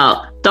that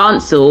about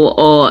dancehall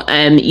or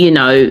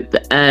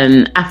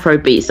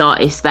Afrobeats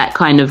artists that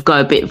kind of go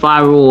a bit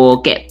viral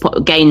or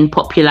gain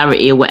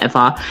popularity or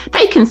whatever,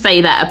 they can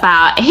say that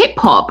about hip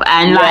hop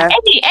and like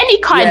any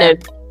kind of,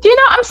 do you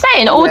know what I'm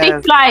saying? All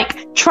this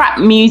like trap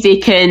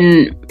music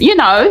and, you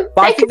know,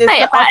 they can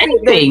say about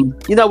anything.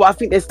 You know what, I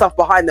think there's stuff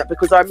behind that,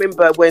 because I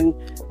remember when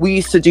we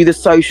used to do the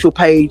social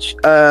page,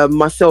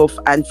 myself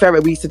and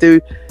Farrah, we used to do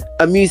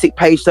a music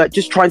page that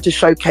just trying to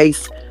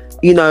showcase,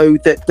 you know,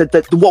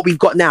 the what we've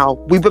got now.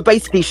 We were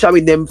basically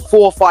showing them 4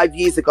 or 5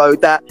 years ago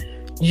that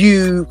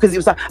because it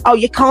was like, oh,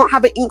 you can't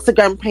have an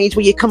Instagram page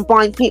where you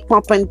combine hip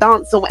hop and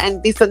dancehall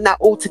and this and that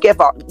all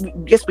together.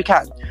 Yes, we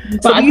can.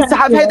 So we used to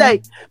have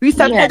headache. We used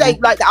to have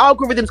headache. Like the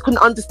algorithms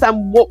couldn't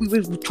understand what we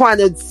were trying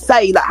to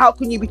say. Like, how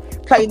can you be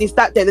playing this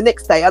that day, the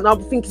next day? And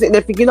I'm thinking,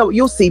 you know what,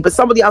 you'll see. But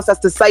somebody else has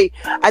to say,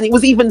 and it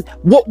was even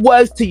what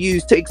words to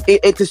use to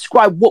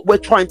describe what we're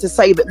trying to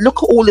say. But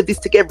look at all of this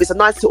together. It's a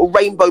nice little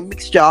rainbow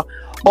mixture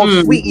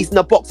of sweeties in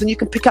a box, and you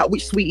can pick out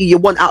which sweetie you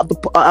want out of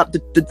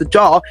the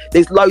jar.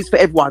 There's loads for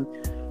everyone.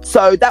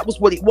 So that was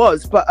what it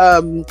was. But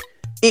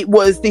it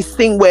was this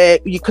thing where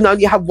you can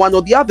only have one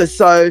or the other.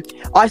 So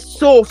I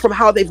saw from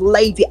how they've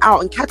laid it out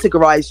and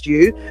categorized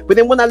you. But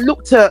then when I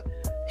looked at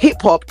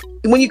hip hop,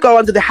 when you go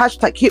under the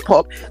hashtag hip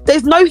hop,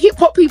 there's no hip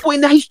hop people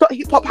in the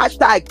hip hop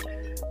hashtag.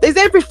 There's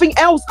everything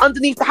else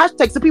underneath the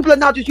hashtag. So people are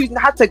now just using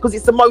the hashtag because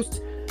it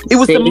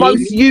was the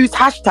most used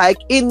hashtag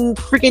in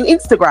freaking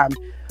Instagram.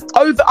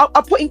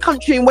 I put in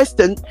country and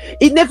western.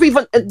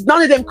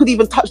 None of them could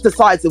even touch the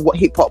size of what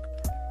hip hop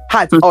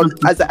had on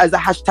as a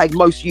hashtag,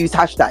 most used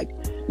hashtag.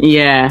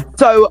 Yeah.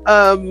 So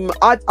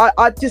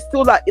I just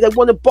feel like they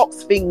want to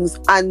box things,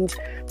 and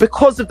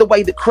because of the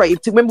way that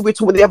creative. Remember we were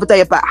talking the other day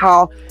about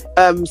how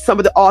some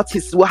of the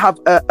artists will have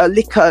a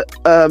liquor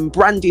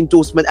brand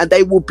endorsement, and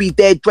they will be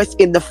there dressed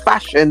in the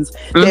fashions.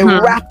 They're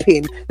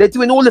rapping. They're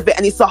doing all of it,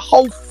 and it's a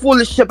whole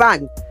full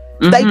shebang.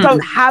 They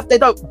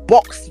don't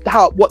box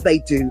out what they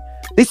do.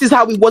 This is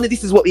how we want it.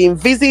 This is what we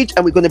envisage,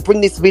 and we're going to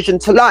bring this vision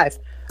to life.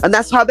 And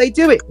that's how they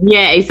do it.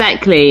 Yeah,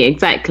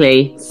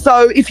 exactly.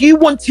 So if you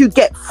want to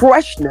get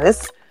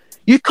freshness,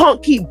 you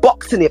can't keep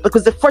boxing it,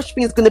 because the fresh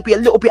thing is going to be a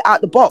little bit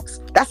out the box.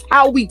 That's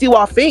how we do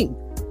our thing.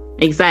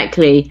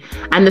 Exactly.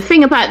 And the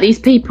thing about these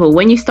people,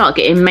 when you start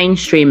getting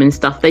mainstream and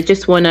stuff, they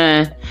just want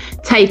to,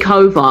 take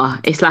over.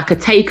 It's like a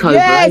takeover,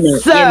 Yes,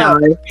 isn't it? You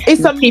know,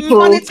 it's a people,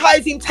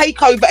 monetizing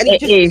takeover, and it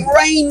just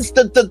drains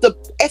the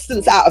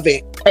essence out of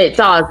it. It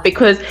does,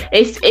 because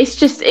it's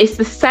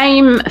the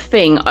same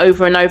thing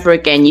over and over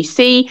again. You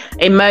see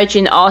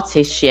emerging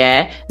artists,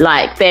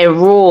 like they're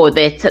raw,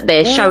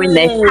 they're showing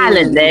their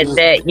talent,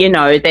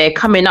 they're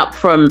coming up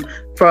from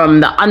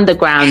the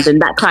underground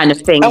and that kind of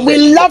thing. And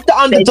we love the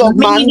underdog,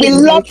 man. We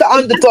love the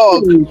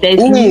underdog. There's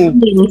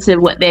meaning to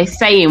what they're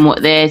saying,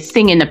 what they're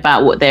singing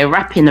about, what they're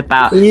rapping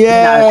about.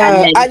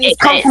 Yeah, and it's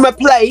come from a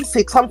place.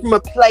 It come from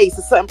a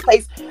certain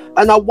place.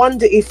 And I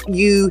wonder if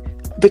you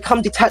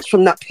become detached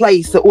from that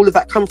place that all of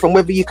that come from,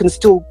 whether you can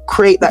still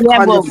create that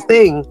kind of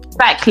thing.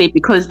 Exactly,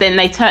 because then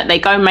they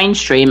go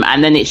mainstream,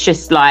 and then it's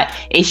just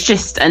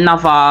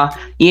another,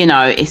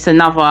 it's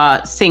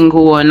another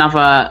single or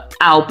another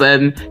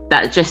album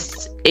that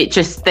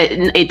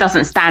it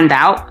doesn't stand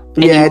out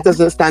anymore. Yeah, it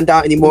doesn't stand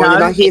out anymore.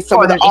 And I hear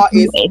some of the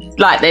artists, it's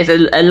like there's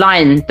a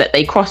line that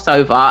they cross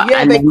over.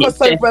 Yeah, and they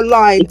cross over a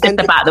line. It's just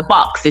about the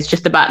bucks. It's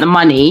just about the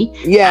money.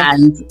 Yeah,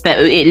 and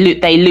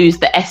they lose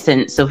the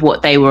essence of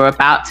what they were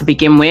about to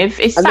begin with.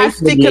 They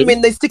stick them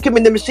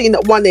in the machine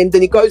at one end,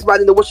 and it goes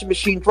round in the washing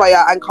machine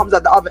dryer and comes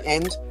at the other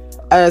end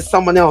as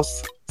someone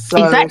else. So.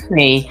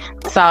 Exactly.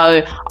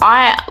 So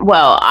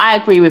I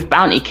agree with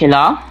Bounty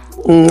Killer.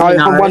 I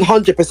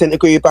 100%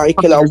 agree with Bounty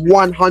Killer.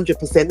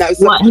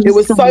 100%. It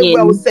was so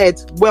well said.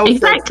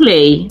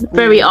 Exactly.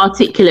 Very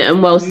articulate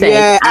and well said.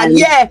 Yeah, and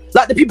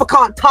like the people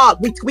can't talk.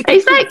 We can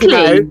exactly.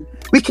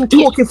 Talk, we can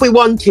talk if we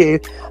want to.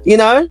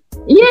 Yeah,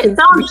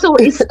 dancehall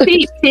is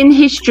steeped in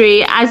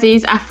history, as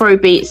is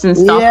afrobeats and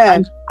stuff. Yeah.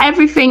 And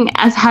everything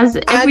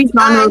every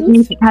genre of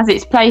music has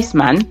its place,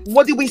 man.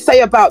 What did we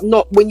say about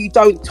not when you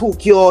don't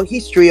talk your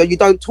history or you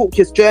don't talk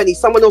your journey?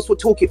 Someone else will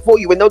talk it for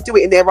you, and they'll do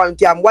it in their own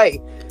damn way.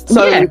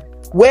 So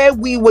where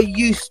we were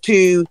used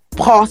to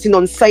passing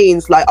on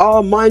sayings like,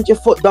 "Oh, mind your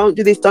foot, don't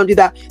do this, don't do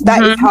that,"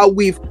 that is how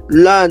we've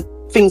learned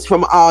things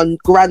from our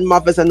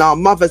grandmothers and our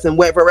mothers and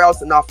wherever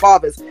else, and our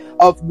fathers,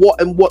 of what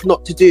and what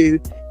not to do.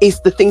 Is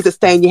the things that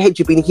stay in your head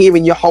you've been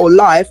hearing your whole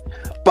life.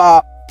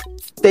 But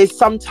there's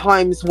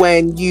sometimes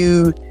when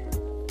you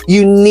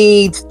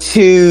need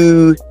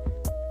to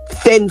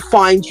then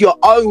find your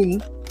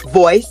own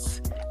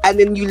voice, and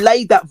then you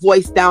lay that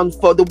voice down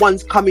for the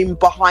ones coming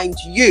behind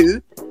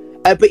you.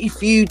 But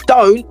if you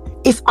don't,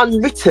 it's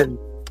unwritten.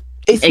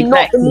 It's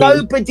not.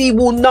 Nobody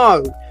will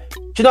know. Do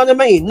you know what I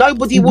mean?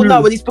 Nobody will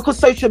know, and it's because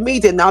social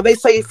media now. They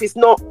say if it's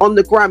not on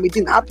the gram, it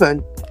didn't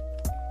happen.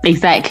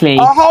 Exactly.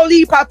 A whole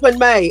heap happened,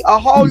 mate. A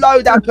whole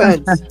load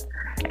happened.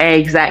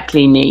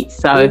 Exactly, neat.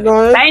 So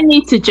they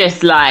need to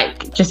just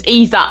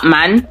ease up,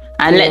 man,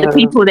 and let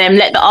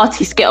the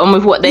artists get on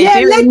with what they're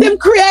doing. Let them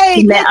create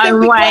in their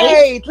own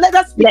way. Let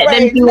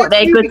them do what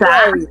they're good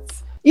at.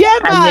 Yeah,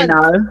 man.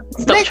 And,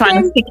 stop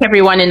trying to stick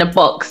everyone in a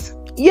box.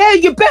 Yeah,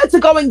 you better to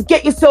go and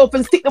get yourself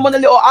and stick them on a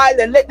little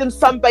island. Let them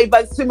sunbathe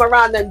and swim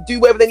around and do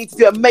whatever they need to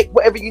do and make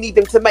whatever you need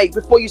them to make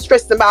before you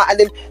stress them out. And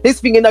then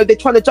this thing, they're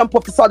trying to jump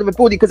off the side of a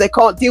building because they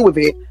can't deal with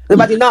it. They've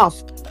had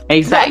enough.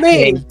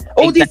 Exactly. You know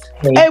what I mean? All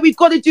this, we've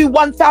got to do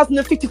 1,000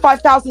 and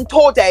 55,000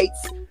 tour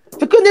dates.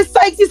 For goodness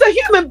sakes, he's a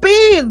human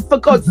being, for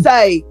God's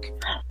sake.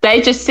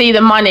 They just see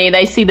the money,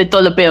 they see the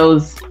dollar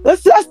bills.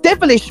 That's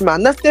devilish,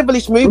 man. That's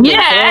devilish movement.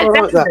 Yeah,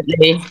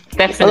 definitely.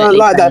 I don't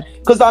like that.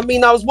 Because I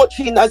was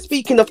watching,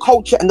 speaking of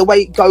culture and the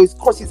way it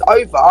crosses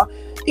over,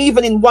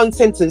 even in one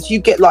sentence, you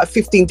get like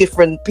 15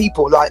 different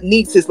people. Like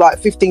Neats is like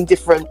 15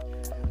 different.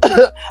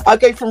 I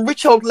go from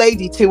rich old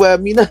lady to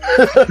to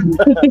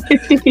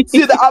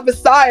the other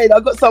side.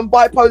 I've got some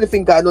bipolar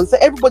thing going on. So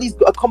everybody's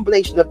got a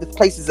combination of the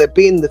places they've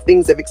been, the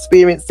things they've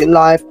experienced in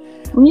life.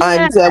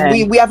 Yeah.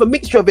 And we have a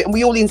mixture of it, and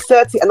we all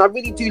insert it. And I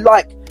really do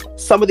like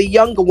some of the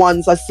younger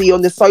ones I see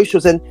on the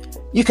socials, and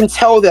you can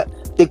tell that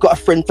they've got a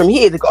friend from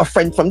here, they've got a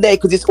friend from there,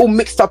 because it's all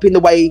mixed up in the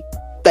way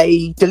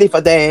they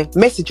deliver their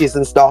messages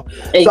and stuff.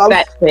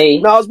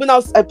 Exactly. So when I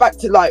was back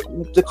to like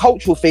the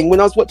cultural thing, when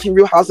I was watching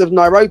Real House of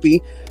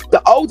Nairobi,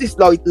 the oldest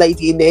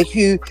lady in there,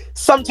 who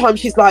sometimes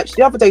she's like,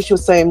 the other day she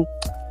was saying,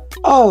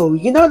 "Oh,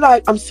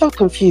 like, I'm so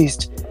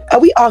confused. Are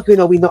we arguing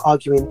or are we not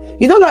arguing?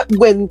 Like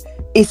when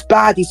it's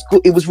bad, it's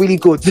good. It was really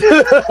good." The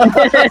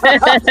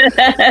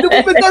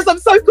woman goes, "I'm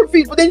so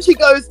confused." But then she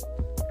goes,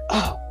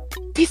 "Oh,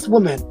 this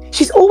woman,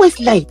 she's always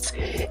late.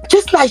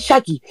 Just like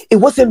Shaggy, it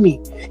wasn't me.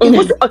 It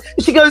wasn't."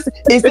 She goes,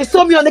 "If they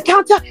saw me on the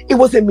counter, it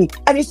wasn't me.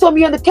 And they saw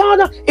me on the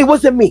counter, it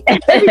wasn't me." She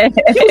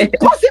was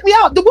busting me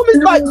out. The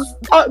woman's like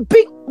a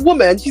big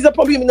woman. She's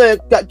probably in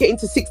getting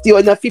to 60 or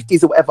in her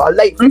 50s or whatever,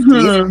 late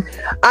 50s.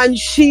 And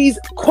she's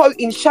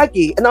quoting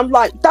Shaggy. And I'm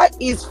like, that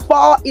is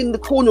far in the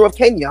corner of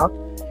Kenya.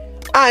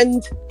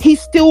 And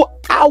he's still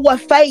our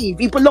fave.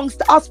 He belongs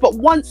to us. But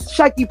once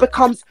Shaggy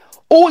becomes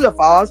all of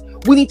ours,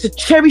 we need to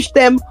cherish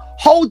them,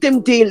 hold them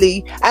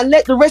dearly, and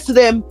let the rest of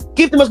them,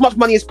 give them as much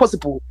money as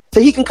possible. so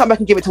he can come back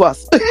and give it to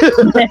us. So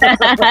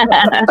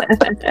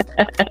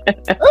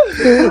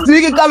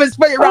he can come and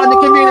spread it around the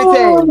community.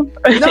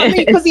 You know what I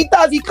mean? Because he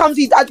does. He comes,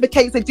 he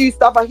advocates, they do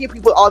stuff. I hear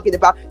people arguing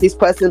about this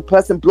person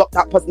blocked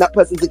that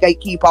person's a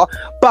gatekeeper.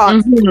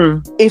 But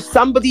if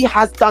somebody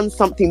has done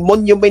something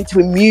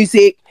monumental in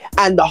music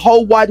and the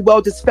whole wide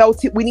world has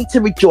felt it, we need to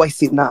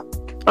rejoice in that.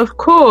 Of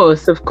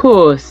course.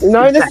 You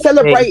know, let's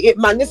celebrate it,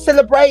 man. Let's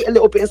celebrate a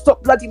little bit and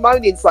stop bloody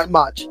moaning so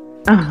much.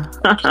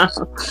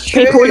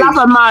 People love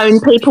a moan.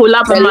 They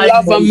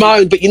love a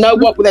moan. But you know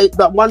what?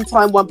 That one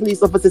time, one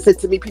police officer said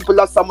to me, "People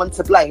love someone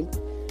to blame."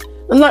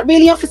 I'm like,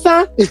 "Really,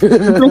 officer?" He goes,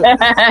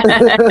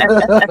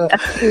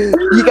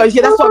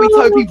 "Yeah, that's why we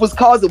tow people's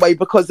cars away,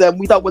 because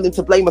we don't want them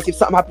to blame us if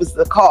something happens to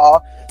the car."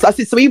 So I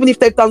said, "So even if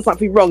they've done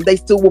something wrong, they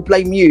still will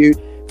blame you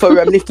for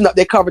lifting up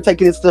their car and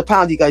taking it to the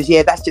pound." He goes,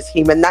 "Yeah, that's just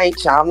human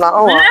nature." I'm like,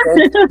 "Oh,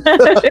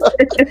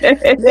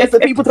 okay." Yeah, so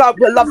people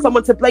love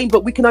someone to blame,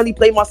 but we can only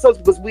blame ourselves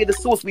because we're the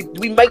source.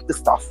 We make the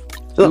stuff.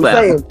 You know what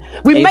I'm saying?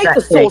 We make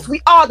the sauce.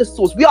 We are the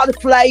sauce. We are the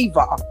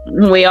flavour.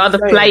 We are the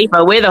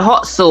flavour. We're the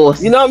hot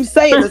sauce. You know what I'm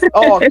saying?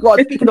 Oh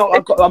God! Speaking of,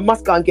 I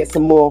must go and get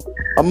some more.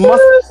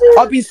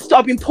 I've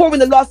been pouring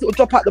the last little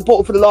drop out the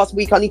bottle for the last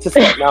week. I need to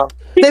stop now.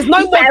 There's no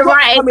more.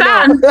 Right, it's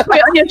done. Put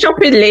it on your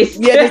shopping list.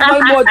 Yeah,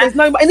 there's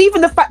no more. And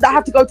even the fact that I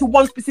have to go to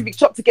one specific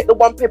shop to get the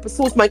one pepper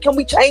sauce, man. Can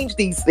we change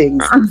these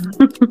things?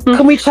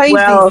 Can we change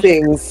these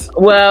things?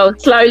 Well,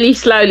 slowly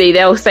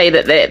they'll say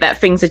that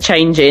things are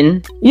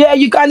changing. Yeah,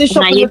 you go in the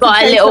shop.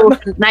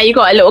 Now you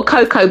got a little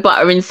cocoa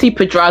butter in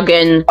Superdrug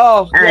and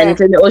a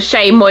little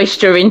shea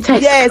moisture in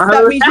Tesco. Yes,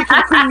 that means you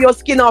can cream your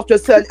skin after a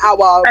certain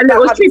hour. A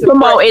little super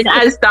malt in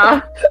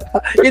Asda.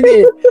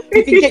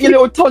 You can get your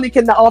little tonic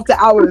in that after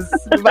hours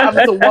without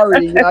having to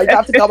worry. You know, you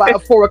have to go out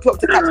at 4 o'clock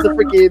to catch the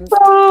freaking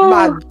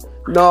man.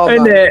 No,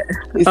 man.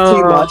 It's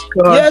too much.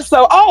 God. Yeah.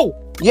 So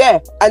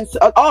and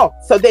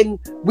so then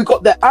we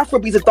got the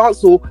Afrobeats of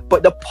dancehall,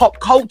 but the pop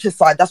culture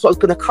side. That's what I was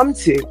going to come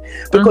to,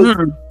 because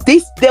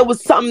there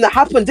was something that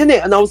happened, didn't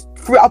it? And I was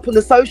threw it up on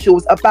the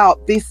socials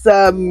about this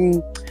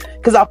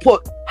because I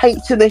put H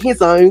to the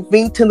hizzo,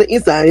 V to the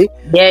izzo.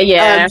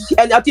 Yeah.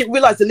 And I didn't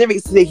realise the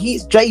lyrics.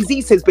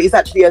 Jay-Z says, but it's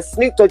actually a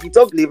Snoop Doggy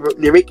Dogg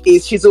lyric.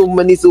 Is Shizzle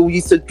Manizzle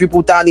used to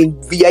dribble down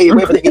in VA or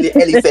whatever the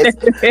hell he says.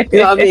 You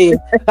know what I mean?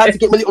 I had to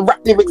get my little rap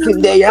lyrics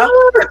in there, yeah?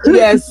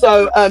 Yeah,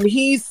 so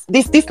he's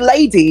this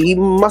lady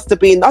must have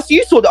been.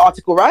 You saw the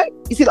article, right?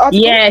 You see the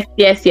article? Yes.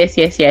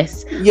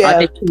 Yeah. I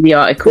did see the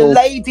article. The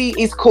lady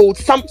is called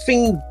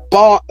something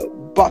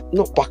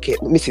not Bucket,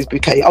 Mrs.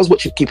 Bouquet. I was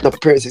watching Keeping Up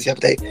Appearances the other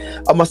day.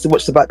 I must have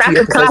watched about 2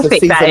 episodes of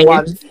season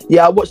 1.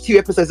 Yeah, I watched 2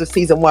 episodes of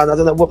season 1. I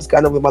don't know what was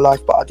going on with my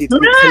life, but I did.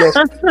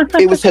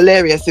 It was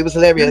hilarious.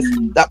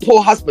 That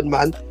poor husband,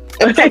 man.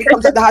 Every time he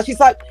comes in the house,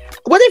 she's like,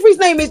 whatever his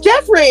name is,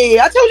 Jeffrey.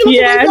 I told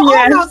you not to wave your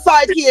arm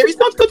outside here. It's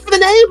not good for the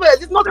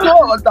neighbours. It's not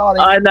good,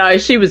 darling. I know,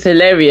 she was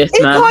hilarious,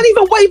 man. He can't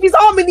even wave his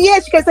arm in the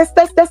air. She goes, that's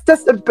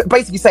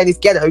basically saying it's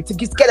ghetto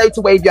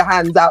to wave your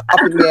hands out up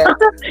in the air.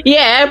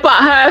 Yeah, but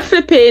her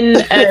flipping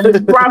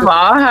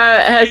brother,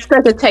 her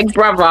Skretoteg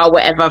brother,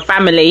 whatever,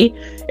 family,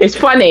 it's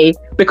funny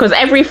because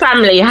every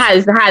family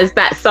has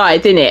that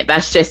side, innit?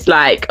 That's just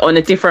like on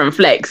a different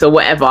flex or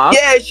whatever.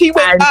 Yeah, she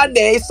went down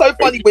there. It's so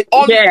funny with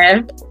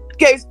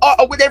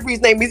whatever his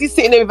name is, he's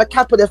sitting there with a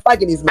cap and a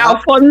fag in his mouth.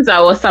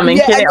 Alfonso or something,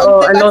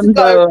 or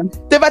Alonso.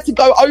 They've had to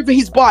go over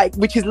his bike,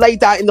 which is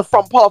laid out in the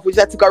front path, which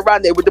had to go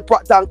around there with the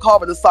brought down car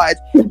on the side.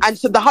 And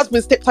so the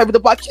husband stepped over the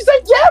bike. She said,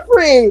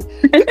 Jeffrey,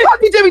 you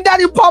can't be doing that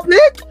in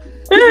public.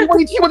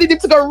 She wanted him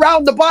to go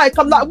around the bike.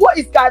 I'm like, what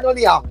is going on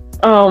here?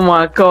 Oh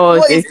my God.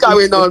 What is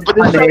going on? But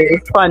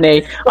it's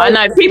funny. I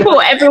know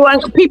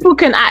people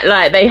can act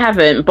like they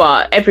haven't,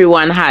 but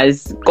everyone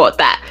has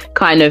got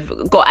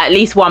at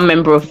least one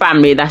member of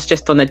family that's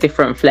just on a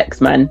different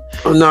flex, man.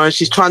 Oh no,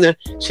 she's trying to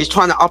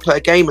up her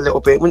game a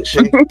little bit, wasn't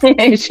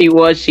she? She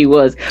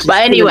was.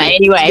 But anyway.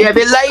 Yeah,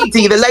 the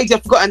lady, I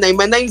forgot her name.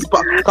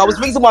 The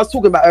reason why I was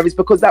talking about her is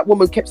because that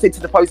woman kept saying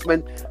to the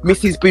postman,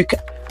 Mrs. Bouquet.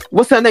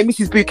 What's her name?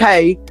 Mrs.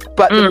 Bouquet.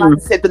 But the man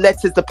said the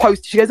letters, the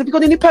post. She goes, have you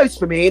got any post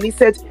for me? And he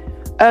said,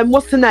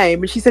 what's the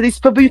name? And she said, it's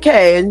for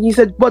Bouquet. And he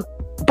said, what,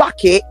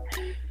 Bucket?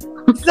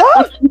 So,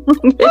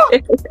 he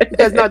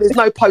goes, no, there's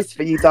no post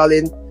for you,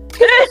 darling.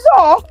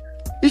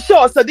 You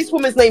sure? So this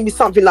woman's name is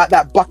something like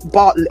that, but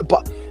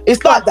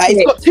it's like that.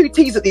 It's got 2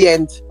 T's at the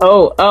end.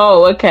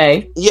 Oh,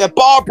 okay. Yeah,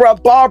 Barbara,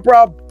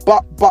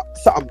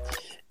 something.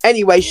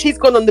 Anyway, she's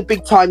gone on the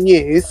big time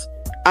news,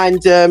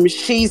 and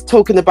she's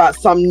talking about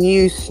some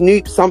new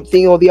Snoop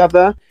something or the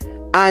other,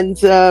 and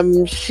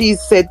she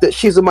said that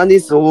Shizzle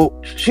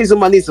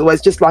Manizzle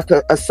is just like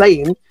a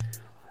saying,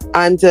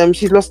 and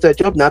she's lost her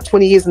job now.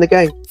 20 years in the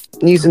game,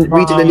 reading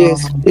the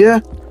news.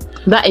 Yeah,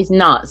 that is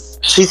nuts.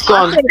 She's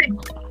gone.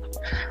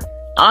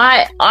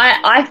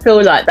 I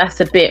feel like that's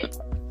a bit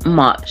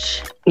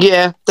much.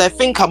 Yeah, they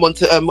think I'm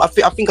onto. I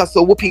think I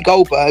saw Whoopi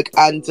Goldberg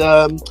and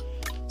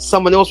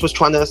someone else was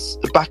trying to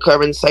back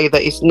her and say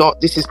that it's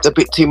not. This is a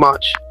bit too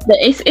much.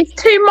 It's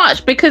too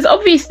much because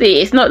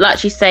obviously it's not like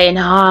she's saying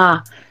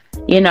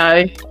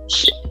N-word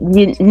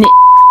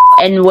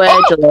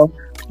or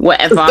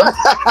whatever.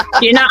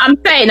 You know what I'm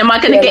saying? Am I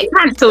going to get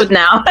cancelled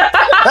now?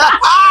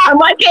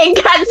 Am I getting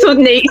cancelled,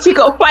 Nick? You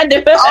got to find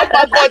it. Oh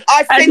my God,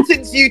 I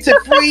sentence you to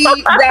 3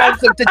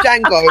 rounds of the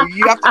Django.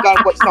 You have to go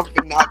and watch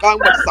something now. Go and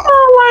watch something.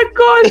 Oh my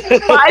God.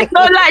 But I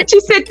feel like she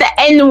said the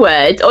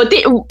N-word.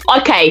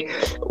 Okay,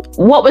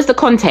 what was the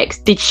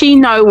context? Did she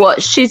know what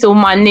shizzle,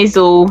 my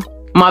nizzle,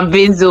 my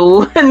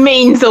vizzle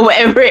means or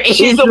whatever it is?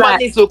 Shizzle, my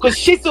nizzle. Because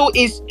shizzle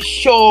is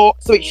sure,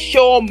 so it's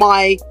sure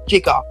my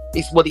jigger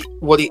is what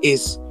it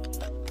is.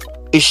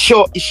 It's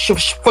sure,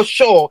 for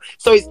sure.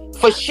 So it's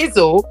for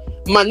shizzle,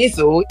 my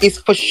nizzle is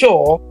for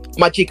sure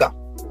my jigger.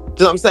 Do you know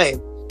what I'm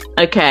saying?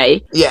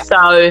 Okay. Yeah.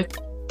 So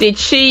did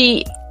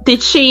she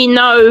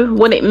know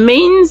what it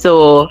means,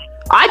 or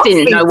I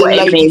didn't know what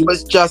it means? He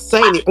was just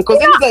saying it because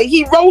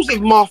he rolls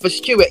with Martha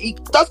Stewart. He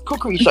does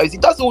cookery shows. He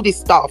does all this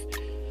stuff.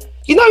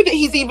 You know that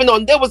he's even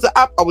on. There was an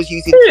app I was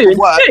using for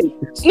work.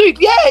 Snoop,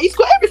 yeah, he's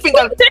got everything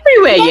done.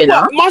 Everywhere, you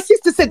know. My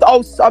sister said,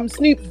 "Oh,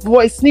 Snoop's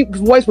voice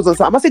was on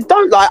something." I said,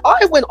 "Don't lie."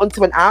 I went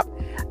onto an app,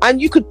 and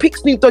you could pick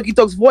Snoop Doggy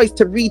Dogg's voice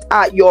to read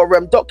out your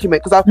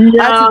document because I had to read this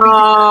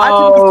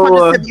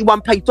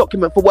 271-page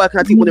document for work,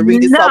 and I didn't want to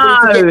read it. So I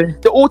wanted to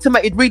get the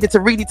automated reader to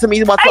read it to me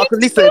so I could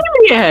listen.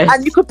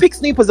 And you could pick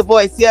Snoop as a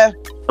voice, yeah.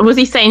 Was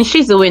he saying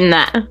shizzle in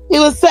that? He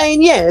was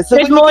saying, yeah. So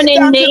good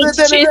morning, Nick.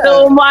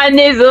 Shizzle, my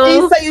nizzle.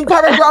 He's saying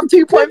paragraph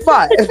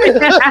 2.5.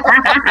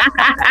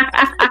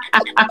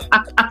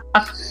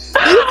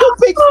 You can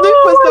pick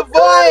Snoop as the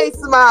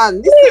voice,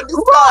 man.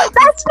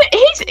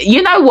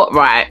 You know what,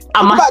 right?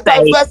 I must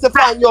say,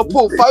 diversifying your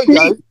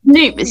portfolio.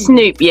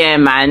 Snoop, yeah,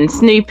 man.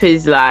 Snoop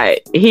is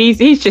like,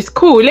 he's just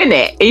cool, isn't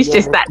it? He's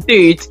just that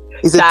dude.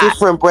 He's a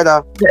different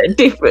brother.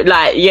 Different,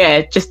 like,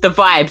 yeah, just the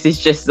vibes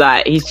is just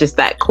like, he's just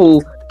that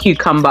cool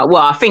cucumber.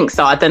 Well, I think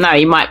so. I don't know.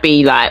 He might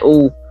be like,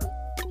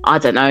 I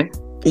don't know.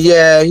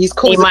 Yeah, he's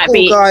cool. He's a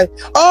cool guy.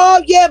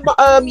 Oh yeah,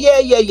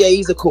 yeah.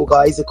 He's a cool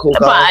guy.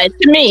 But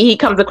to me, he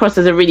comes across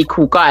as a really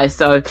cool guy.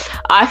 So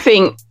I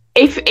think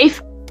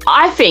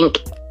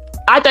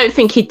I don't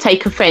think he'd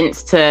take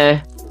offense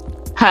to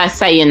her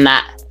saying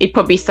that. He'd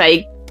probably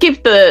say,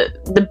 give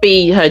the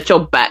bee her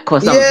job back or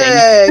something.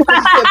 Yeah,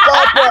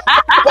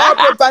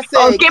 Barbara Bassett.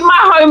 Or give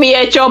my homie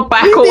her job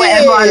back or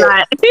whatever.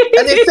 Like.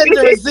 And they send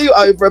her a zoot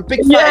over, a big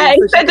yeah,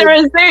 send her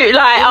a zoot.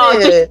 Like,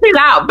 just chill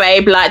out,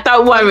 babe. Like,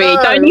 don't worry.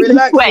 Don't even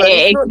sweat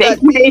it.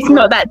 It's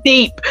not that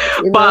deep.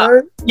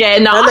 But yeah,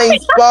 no. Her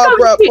name's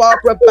Barbara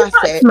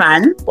Bassett.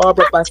 Man.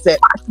 Barbara Bassett.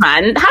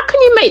 Man, how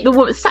can you make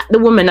sack the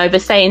woman over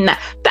saying that?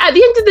 That at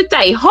the end of the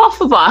day, half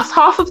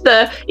of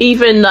the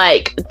even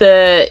like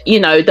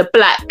the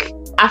black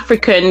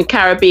African,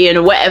 Caribbean,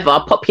 or whatever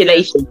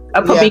population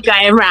are probably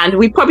going around.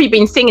 We've probably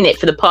been singing it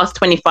for the past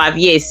 25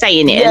 years,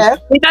 saying it. Yeah.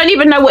 We don't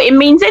even know what it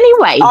means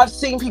anyway. I've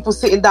seen people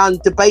sitting down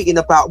debating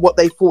about what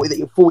they thought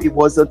it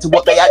was, and to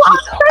what they actually.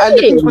 And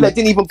the people that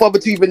didn't even bother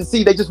to even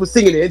see, they just were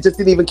singing it, just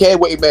didn't even care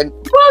what it meant.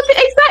 Well,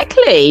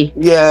 exactly.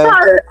 Yeah.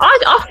 So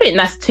I think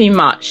that's too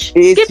much.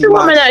 Give the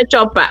woman her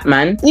job back,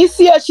 man. You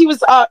see her, she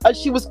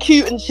was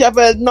cute, and she had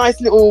a nice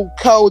little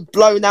curled,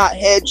 blown out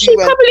hair. She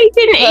probably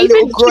didn't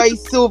even little grey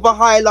silver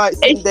highlights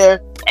in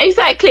there.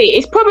 Exactly.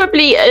 It's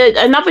probably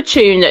another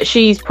tune that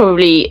she's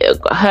probably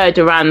heard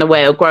around the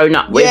way or grown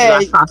up with,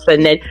 like us,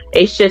 and then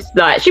it's just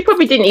like she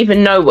probably didn't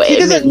even know what it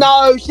meant. She doesn't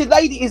know. She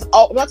lady is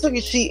old. I'm not telling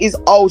you, she is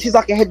old. She's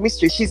like a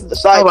headmistress. She's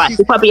like,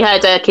 she probably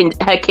heard her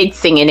kids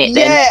singing it.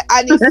 Yeah,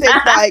 then. And it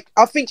said like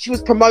I think she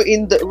was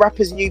promoting the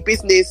rapper's new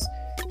business,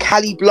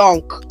 Cali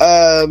Blanc,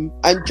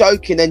 and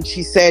joking, and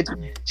she said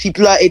she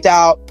blurted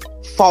out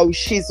 "faux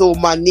shizzle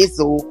my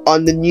nizzle"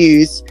 on the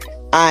news.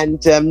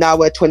 And now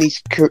her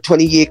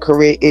 20-year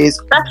career is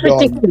that's gone.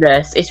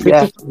 Ridiculous. It's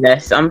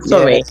ridiculous. I'm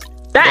sorry.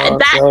 That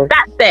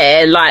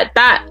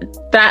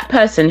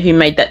person who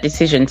made that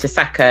decision to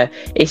sack her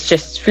is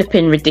just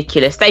flipping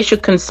ridiculous. They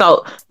should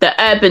consult the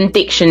Urban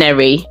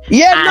Dictionary.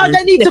 Yeah, no,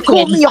 they need to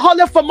call me.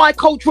 Holler for my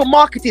cultural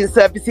marketing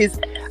services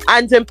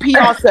and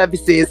PR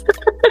services.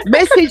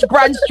 Message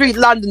Brand Street,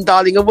 London,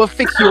 darling, and we'll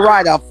fix you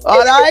right up.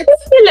 All right?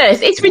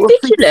 It's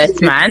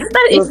ridiculous, man.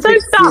 It's so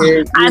dumb.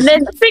 And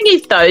then the thing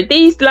is, though,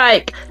 these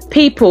like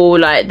people,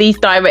 like these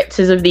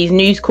directors of these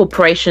news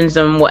corporations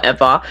and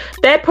whatever,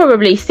 they're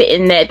probably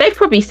sitting there. They've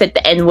probably said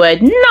the N-word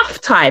enough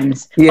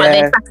times, but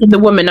they're backing the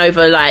woman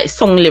over like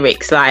song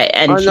lyrics, like,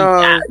 and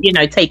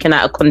she's taken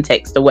out of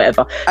context or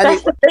whatever.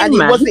 And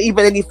it wasn't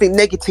even anything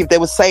negative they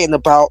were saying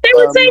about. They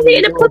were saying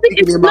it in a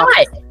positive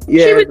light.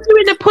 Yeah. She was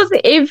doing a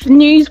positive,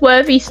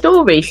 newsworthy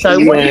story.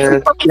 So what is the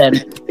problem?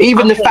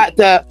 Even the fact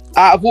that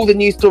out of all the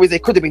news stories they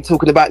could have been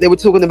talking about, they were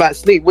talking about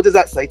Snoop. What does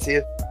that say to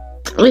you?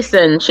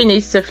 Listen, she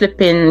needs to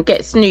flipping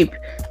get Snoop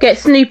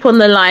on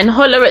the line,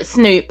 holler at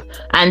Snoop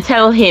and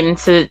tell him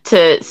to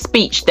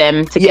speech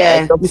them to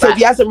get her so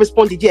he hasn't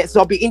responded yet, so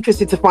I'll be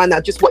interested to find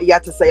out just what he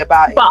had to say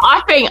about it. But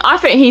I think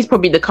he's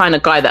probably the kind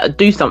of guy that would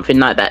do something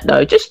like that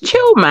though. Just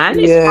chill, man.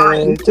 It's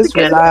fine. Just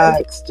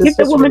relax. Give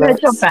the woman her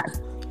job back.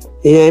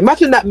 Yeah,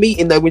 imagine that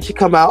meeting though when she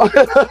come out.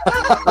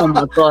 Oh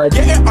my god.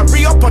 Get it, I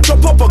re-up, I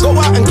jump up, I go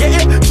out and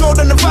get it. Show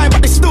them the vibe,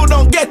 but they still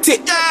don't get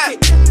it. Yeah.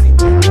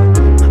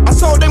 I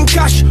told them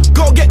cash,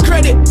 go get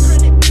credit.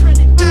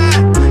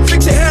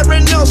 Fix your hair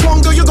and nails,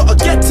 one girl, you gotta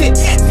get it.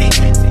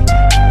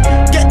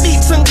 Get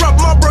beats and grab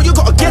my bro, you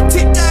gotta get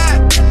it.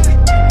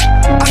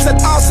 I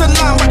said arse and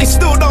line, but they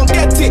still don't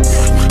get it.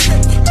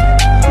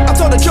 I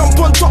told her jump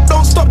on top,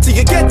 don't stop till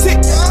you get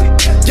it.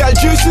 Girl,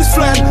 juice is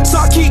flan, so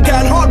I keep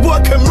going, hard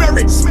work and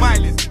merit.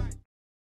 Smiling.